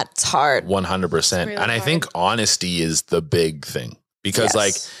think. And that's hard. 100%. Really and I hard. think honesty is the big thing, because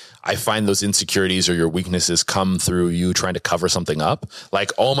like I find those insecurities or your weaknesses come through you trying to cover something up.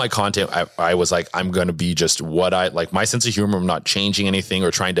 Like all my content, I was like, I'm going to be just what I like. My sense of humor, I'm not changing anything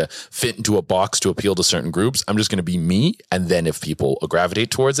or trying to fit into a box to appeal to certain groups. I'm just going to be me. And then if people gravitate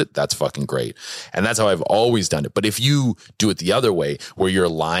towards it, that's fucking great. And that's how I've always done it. But if you do it the other way, where you're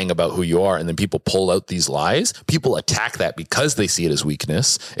lying about who you are and then people pull out these lies, people attack that because they see it as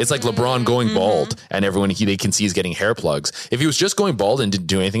weakness. It's like LeBron going bald and everyone they can see he's getting hair plugs. If he was just going bald and didn't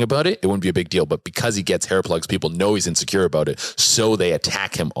do anything about it, it wouldn't be a big deal. But because he gets hair plugs, people know he's insecure about it. So they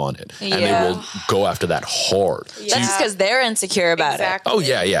attack him on it. And they will go after that hard. That's just because they're insecure about it. Oh,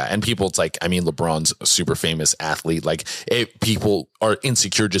 yeah, yeah. And people, it's like, I mean, LeBron's a super famous athlete. Like, people are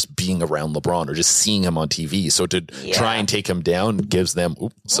insecure just being around LeBron or just seeing him on TV. So to try and take him down gives them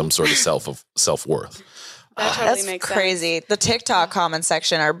some sort of self-worth. That totally That's makes crazy. sense. The TikTok comment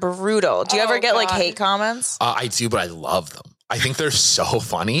section are brutal. Do you ever get like hate comments? I do, but I love them. I think they're so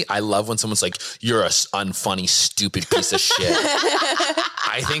funny. I love when someone's like, "You're a unfunny, stupid piece of shit."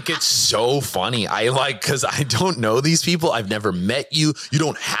 I think it's so funny. I like, because I don't know these people. I've never met you. You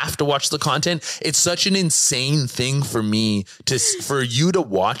don't have to watch the content. It's such an insane thing for me for you to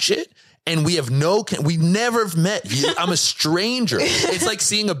watch it. And we never have met. I'm a stranger. It's like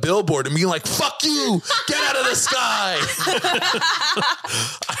seeing a billboard and being like, "Fuck you, get out of the sky."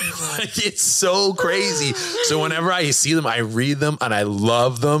 It's so crazy. So whenever I see them, I read them and I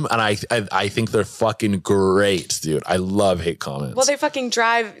love them. And I think they're fucking great, dude. I love hate comments. Well, they fucking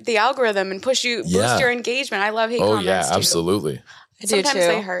drive the algorithm and boost your engagement. I love hate comments. Oh, yeah, too. absolutely. Sometimes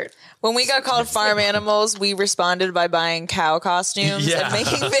they hurt. When we got called farm animals, we responded by buying cow costumes and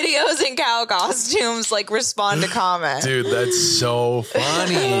making videos in cow costumes, like respond to comments. Dude, that's so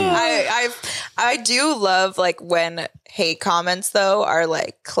funny. I do love like when hate comments though are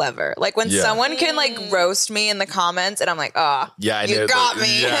like clever. Like when someone can like roast me in the comments and I'm like, "Oh, yeah, you got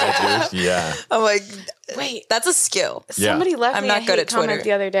me." Yeah, dude. Yeah. I'm like, wait, that's a skill. Somebody left I'm me not a good hate at Twitter. comment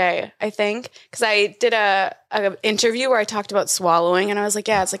the other day, I think, because I did a interview where I talked about swallowing, and I was like,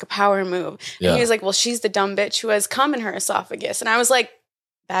 "Yeah, it's like a power move." And he was like, "Well, she's the dumb bitch who has cum in her esophagus," and I was like,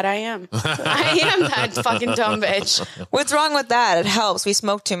 "That I am. I am that fucking dumb bitch." What's wrong with that? It helps. We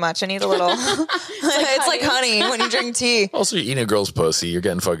smoke too much. I need a little. It's like honey when you drink tea. Also, you're eating a girl's pussy. You're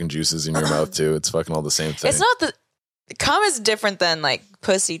getting fucking juices in your mouth too. It's fucking all the same thing. It's not the cum is different than like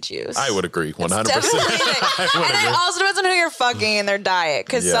pussy juice. I would agree 100%. And it also depends on who you're fucking and their diet,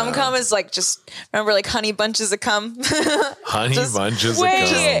 because some cum is like just remember like honey bunches of cum. Honey bunches of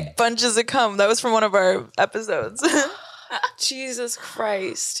cum. Bunches of cum. That was from one of our episodes. Jesus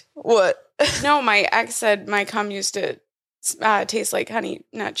Christ. What? No, my ex said my cum used to taste like honey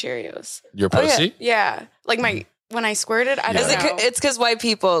nut Cheerios. Your pussy? Yeah. Like when I squirted? I don't know. It's because white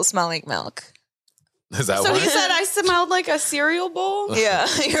people smell like milk. Is that So why? he said I smelled like a cereal bowl? Yeah,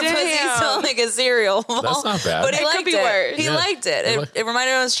 your pussy smelled like a cereal bowl. That's not bad. But he It could liked be it. worse. He Yeah. liked it. It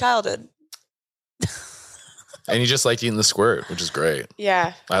reminded him of his childhood. And you just like eating the squirt, which is great.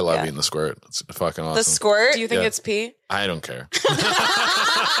 Yeah. I love Yeah. eating the squirt. It's fucking awesome. The squirt. Do you think Yeah. it's pee? I don't care. Have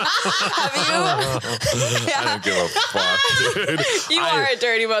you? I don't give a fuck, dude. You are a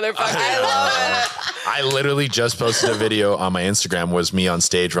dirty motherfucker. I love it. I literally just posted a video on my Instagram was me on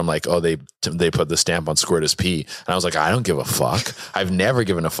stage where I'm like, oh, they put the stamp on squirt as pee. And I was like, I don't give a fuck. I've never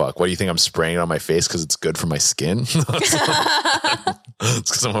given a fuck. What do you think? I'm spraying it on my face because it's good for my skin?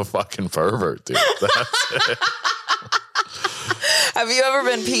 It's because I'm a fucking pervert, dude. That's it. Have you ever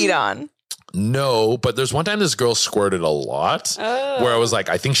been peed on? No, but there's one time this girl squirted a lot where I was like,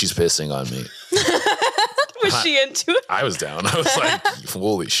 I think she's pissing on me. Was she into it? I was down. I was like,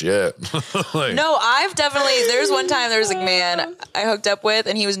 holy shit. Like, No, I've definitely. There's one time there was a man I hooked up with,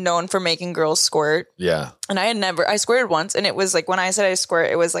 and he was known for making girls squirt. yeah. And I squirted once, and it was like when I said I squirt,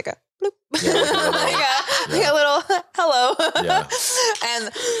 it was like a bloop. like a little hello. Yeah.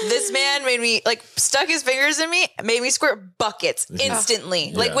 And this man made me stuck his fingers in me, made me squirt buckets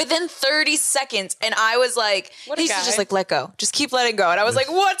instantly, like Yeah. within 30 seconds. And I was like, What a he's guy. just like, let go, just keep letting go. And I was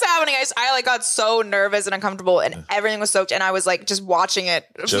like, what's happening? I got so nervous and uncomfortable, and everything was soaked. And I was like, just watching it.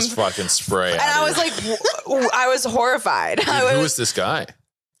 Just fucking spray. and I was like, I was horrified. who was this guy?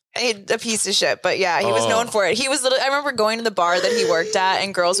 A piece of shit, but yeah, he was known for it. He was literally, I remember going to the bar that he worked at,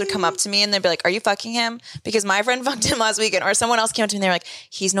 and girls would come up to me and they'd be like, are you fucking him? Because my friend fucked him last weekend, or someone else came up to me and they're like,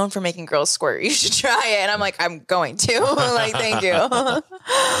 he's known for making girls squirt. You should try it. And I'm like, I'm going to. Like, thank you.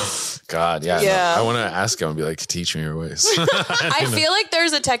 God, yeah. Yeah. No, I want to ask him and be like, teach me your ways. I feel like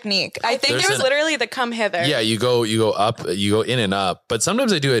there's a technique. I think There's It was literally the come hither. yeah, you go up, you go in and up, but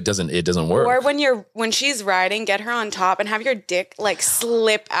sometimes I do it doesn't work. Or when she's riding, get her on top and have your dick like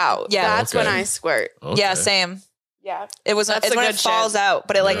slip out. Yeah. That's Okay. when I squirt. Okay. Yeah, same. Yeah. It was That's it's the when good it falls shit. out,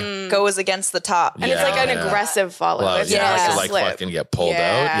 but it goes against the top. And it's like an Yeah. aggressive follow. Well, It's yeah, not like, like to a like slip. fucking get pulled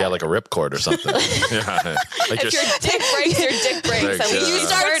Yeah. out. Yeah, like a ripcord or something. Yeah. Like If your dick breaks, your dick breaks. Breaks, At least yeah. you You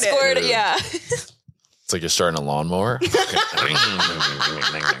start squirted. squirting, yeah. It's like you're starting a lawnmower.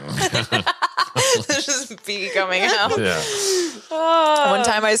 There's just pee coming out. Yeah. One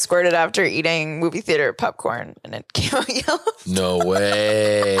time I squirted after eating movie theater popcorn and it came out yellow. No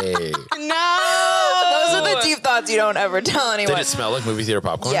way. No. Those are the deep thoughts you don't ever tell anyone. Did it smell like movie theater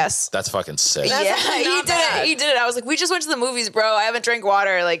popcorn? Yes. That's fucking sick. yeah, he not did bad. it. He did it. I was like, we just went to the movies, bro. I haven't drank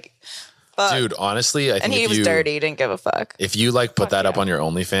water. Like, fuck. Dude, honestly, I think And he if was you, dirty. He didn't give a fuck. If you like put that up on your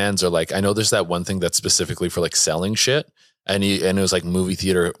OnlyFans, or like, I know there's that one thing that's specifically for like selling shit, and it was like movie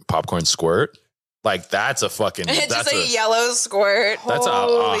theater popcorn squirt. Like that's a fucking It's that's just a yellow squirt. that's a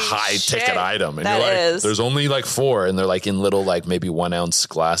Holy high ticket shit. item, and That you're like, is. there's only like 4, and they're like in little like maybe 1 ounce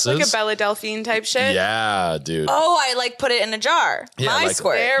glasses. Like a Bella Delphine type shit. Yeah, dude. Oh, I like put it in a jar. Yeah, My like-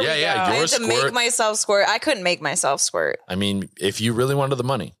 squirt. There we yeah, yeah. go. I Your had to squirt. make myself squirt. I couldn't make myself squirt. I mean, if you really wanted the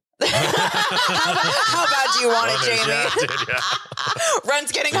money, How bad do you want it, Jamie? Yeah, dude, yeah.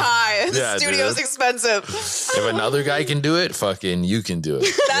 Rent's getting high. The Yeah, studio's dude. expensive. If another guy can do it, fucking you can do it.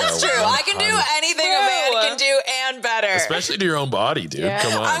 That's Yeah, true. I can do 100. anything a man can do and better. Especially to your own body, dude. Yeah.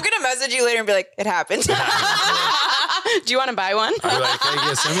 Come on. I'm gonna message you later and be like, it happened. Do you want to buy one? I'll be like, hey,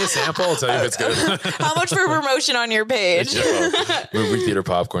 yeah, send me a sample. I'll tell you if it's good. How much for promotion on your page? Yo, movie theater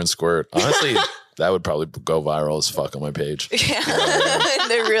popcorn squirt. Honestly, that would probably go viral as fuck on my page. Yeah,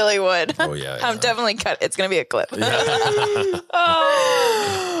 they really would. Oh yeah. I'm definitely cut. It's gonna be a clip.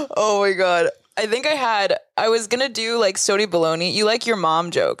 Oh my god. I think I was gonna do like Sodi Baloney. You like your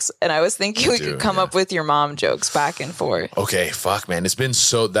mom jokes, and I was thinking we do, could come yeah. up with your mom jokes back and forth. Okay, fuck, man. It's been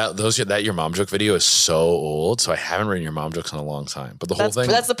so that your mom joke video is so old, so I haven't written your mom jokes in a long time. But the whole thing,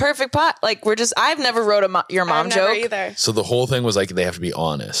 That's the perfect pot. Like I've never wrote your mom I've never joke. either. so the whole thing was like they have to be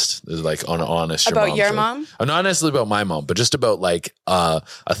honest. There's like honest About your joke. mom? Not necessarily about my mom, but just about like a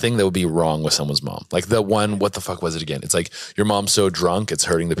thing that would be wrong with someone's mom. Like the one, what the fuck was it again? It's like your mom's so drunk it's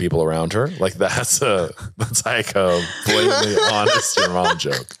hurting the people around her. Like that's like a blatantly honest your mom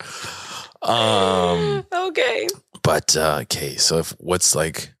joke. Okay. But okay, so if we're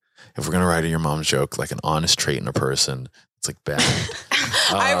gonna write a your mom's joke, like an honest trait in a person, it's like bad.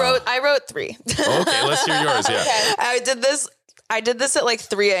 I wrote 3. Okay, let's hear yours. Yeah. I did this at like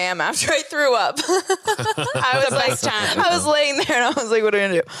 3 a.m. after I threw up. I was like, time. I was laying there and I was like, what are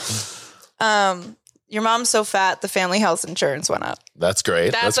we gonna do? Your mom's so fat, the family health insurance went up. That's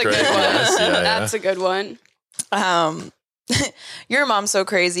great. That's a great. good one. Yes, yeah, That's a good one. Your mom's so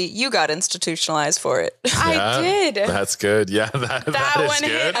crazy, you got institutionalized for it. Yeah. I did. That's good. Yeah, that That is one good.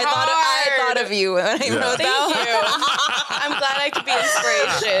 hit I thought proud of you when I wrote that. Thank you. I'm glad I could be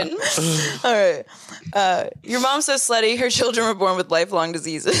inspiration. All right. Your mom's so slutty. Her children were born with lifelong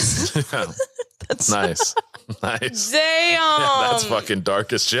diseases. That's nice. Nice. Damn. Yeah, that's fucking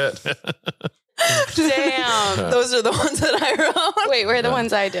dark as shit. Damn. Those are the ones that I wrote. Wait, where are the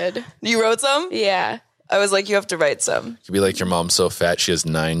ones I did? You wrote some? Yeah. I was like, you have to write some. Could be like your mom's so fat she has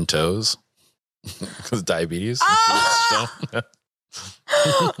 9 toes. Because diabetes.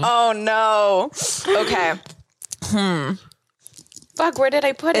 Oh no. Okay. Fuck, where did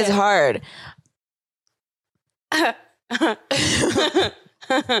I put It's it? hard.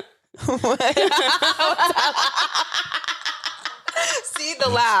 See the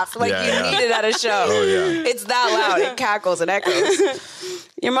laugh, like Yeah, you yeah. need it at a show. Oh, yeah. It's that loud. It cackles and echoes.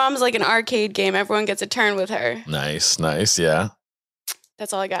 Your mom's like an arcade game. Everyone gets a turn with her. Nice, nice, yeah.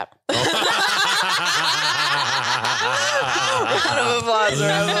 That's all I got. Round of applause for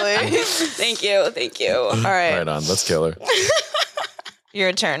Emily. Thank you. Thank you. All right, Right on, let's kill her.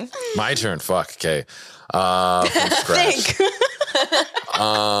 your turn. My turn, fuck, okay. From scratch.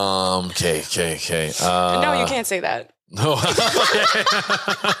 Okay. No, you can't say that. No.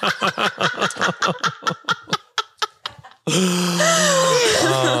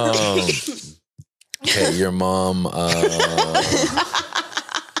 Okay, your mom.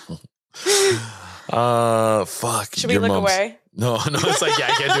 Fuck. Should we your look mom's- away? No, it's like, yeah,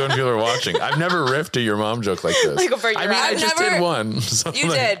 I can't do it when people are watching. I've never riffed a your mom joke like this. Like over your I mean, I eyes. just never- did one. So You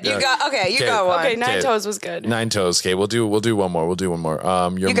like, did. You yeah. got okay. You Okay. got one. Okay, 9 Okay. toes was good. 9 toes. Okay, we'll do one more. Your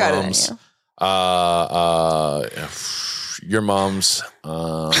You got it in mom's. you. Your mom's.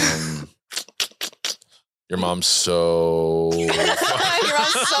 Your mom's so. Your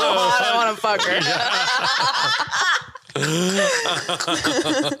mom's so hot. I want to fuck her.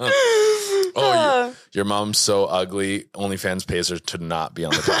 Your mom's so ugly. OnlyFans pays her to not be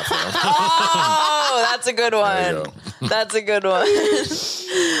on the platform. Oh, that's a good There you one. go. That's a good one.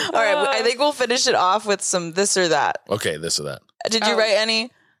 All right, I think we'll finish it off with some this or that. Okay, this or that. Did you write any?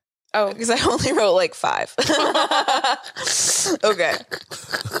 Oh, Because I only wrote like 5. Okay.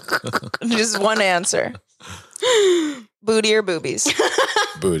 Just one answer. Booty or boobies?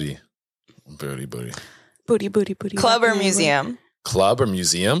 Booty. booty. Club or museum? Club or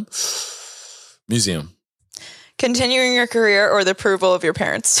museum? Museum. Continuing your career or the approval of your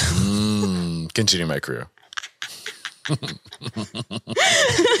parents? Continue my career.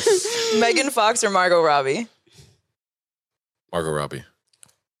 Megan Fox or Margot Robbie? Margot Robbie.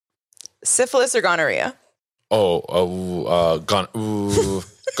 Syphilis or gonorrhea?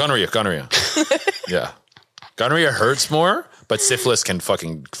 Gonorrhea. Yeah. Gonorrhea hurts more, but syphilis can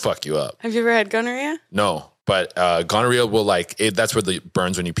fucking fuck you up. Have you ever had gonorrhea? No, but gonorrhea will that's where the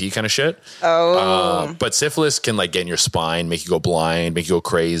burns when you pee kind of shit. Oh. But syphilis can like get in your spine, make you go blind, make you go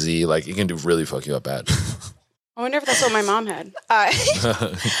crazy. Like it can really fuck you up bad. I wonder if that's what my mom had. I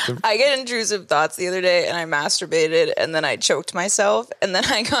get intrusive thoughts the other day and I masturbated and then I choked myself and then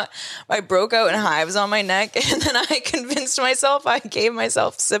I broke out in hives on my neck and then I convinced myself I gave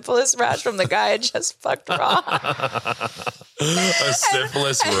myself syphilis rash from the guy I just fucked raw. A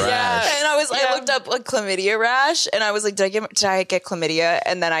syphilis rash. And I looked up like chlamydia rash and I was like, did I get chlamydia?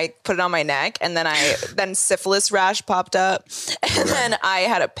 And then I put it on my neck and then syphilis rash popped up and then I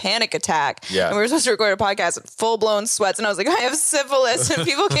had a panic attack. Yeah. And we were supposed to record a podcast with full blown sweats and I was like, I have syphilis. And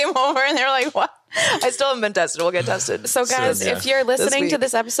people came over and they were like, what? I still haven't been tested. We'll get tested. So guys, yeah. if you're listening to week.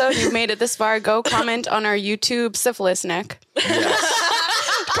 this episode, you've made it this far, go comment on our YouTube syphilis neck.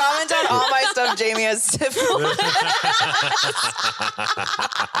 Comment on all my stuff. Jamie has syphilis.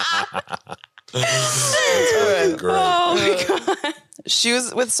 Great. Oh my god.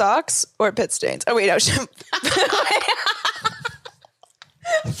 Shoes with socks or pit stains? Oh wait, no. Flip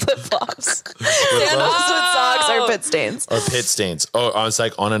flops. Sandals with socks or pit stains? Or pit stains. Oh, it's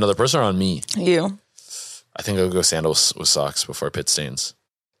like on another person or on me? You. I think I'll go sandals with socks before pit stains.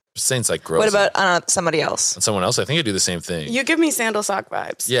 Pit stains like gross. What about somebody else? And someone else? I think I do the same thing. You give me sandal sock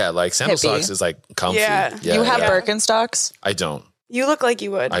vibes. Yeah, like sandal Hippie. socks is like comfy. Yeah. You have yeah. Birkenstocks? I don't. You look like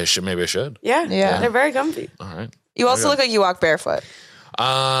you would. Maybe I should. Yeah. Yeah. They're very comfy. All right. You also Okay. look like you walk barefoot.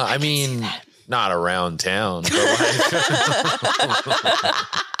 I mean, not around town, but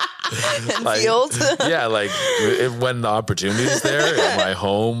like, Field. yeah, like when the opportunity is there in my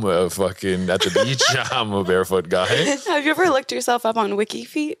home, fucking at the beach, I'm a barefoot guy. Have you ever looked yourself up on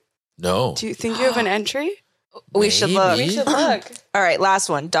WikiFeet? No. Do you think you have an entry? We should look. Maybe. Look. All right, last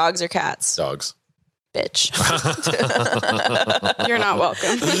one. Dogs or cats? Dogs. Bitch. You're not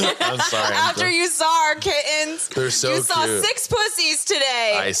welcome. I'm sorry. After you saw our kittens, They're so you saw cute. 6 pussies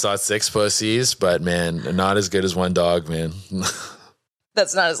today. I saw 6 pussies, but man, not as good as one dog, man.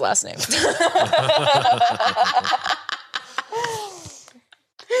 That's not his last name.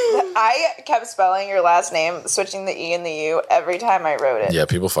 I kept spelling your last name, switching the E and the U every time I wrote it. Yeah,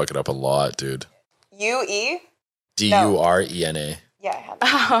 people fuck it up a lot, dude. U-E? D-U-R-E-N-A. Yeah, I had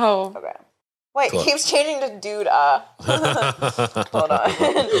that. Oh. Okay. Wait, Cool. he keeps changing to dude. Hold on.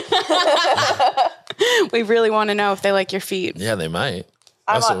 We really want to know if they like your feet. Yeah, they might.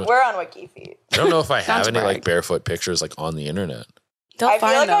 We're on Wiki Feet. I don't know if I have Sounds any brag. like barefoot pictures like on the internet. They'll I feel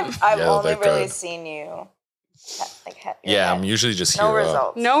find like them. I've Yeah, only they're really good. seen you. Yeah, I'm usually just no here.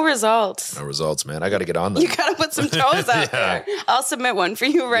 results. No results. No results, man. I got to get on them. You gotta put some toes out there. I'll submit one for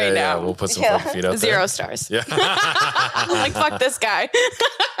you right Yeah, now. we'll put some Yeah. fucking feet out 0 there. stars. Yeah. I'm like, fuck this guy.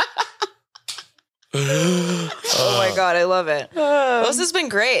 Oh my God, I love it. Well, this has been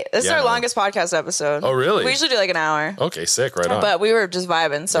great. This is Yeah, our man. longest podcast episode. Oh, really? We usually do like an hour. Okay, sick. Right on. But we were just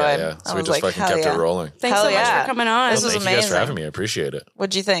vibing, so yeah, I So we was just like, fucking hell kept yeah. it rolling. Thanks Hell so much yeah. for coming on. This was Thank you guys for amazing. having me. I appreciate it.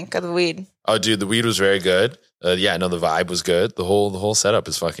 What'd you think of the weed? Oh, dude, the weed was very good. Yeah, no, the vibe was good. The whole setup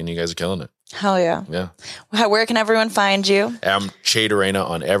is fucking. You guys are killing it. Hell yeah. Yeah. Where can everyone find you? I'm Chade Arena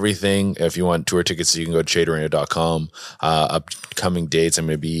on everything. If you want tour tickets, you can go to chadearena.com. Upcoming dates, I'm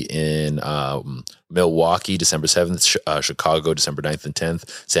going to be in Milwaukee, December 7th, Chicago, December 9th and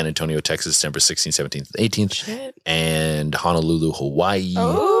 10th, San Antonio, Texas, December 16th, 17th, and 18th, Shit. and Honolulu, Hawaii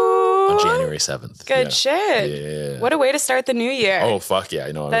on January 7th. Good Yeah. shit. Yeah. What a way to start the new year. Oh, fuck yeah.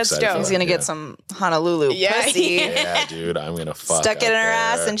 I know. I'm That's excited. dope. for He's that. going to Yeah. get some Honolulu Yeah. pussy. Yeah, dude. I'm going to fuck. Stuck it in out her there.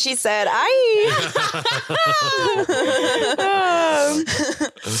 ass and she said, "Aye."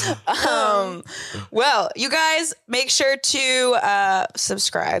 Well, you guys make sure to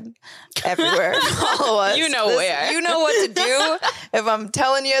subscribe everywhere. Follow us. You know where. You know what to do. If I'm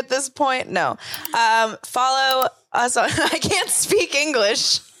telling you at this point, no. Follow us on. I can't speak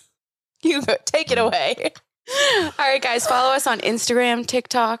English. You go, take it away. All right, guys, follow us on Instagram,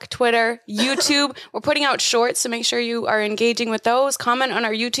 TikTok, Twitter, YouTube. We're putting out shorts, so make sure you are engaging with those. Comment on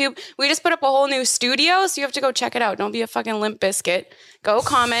our YouTube. We just put up a whole new studio, so you have to go check it out. Don't be a fucking limp biscuit. Go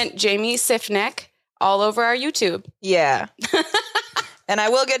comment Jamie Sifneck all over our YouTube. Yeah. And I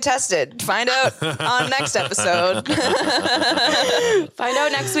will get tested. Find out on next episode. Find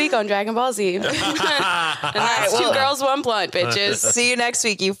out next week on Dragon Ball Z. And that's right, well- 2 girls, 1 blunt, bitches. See you next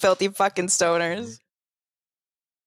week, you filthy fucking stoners.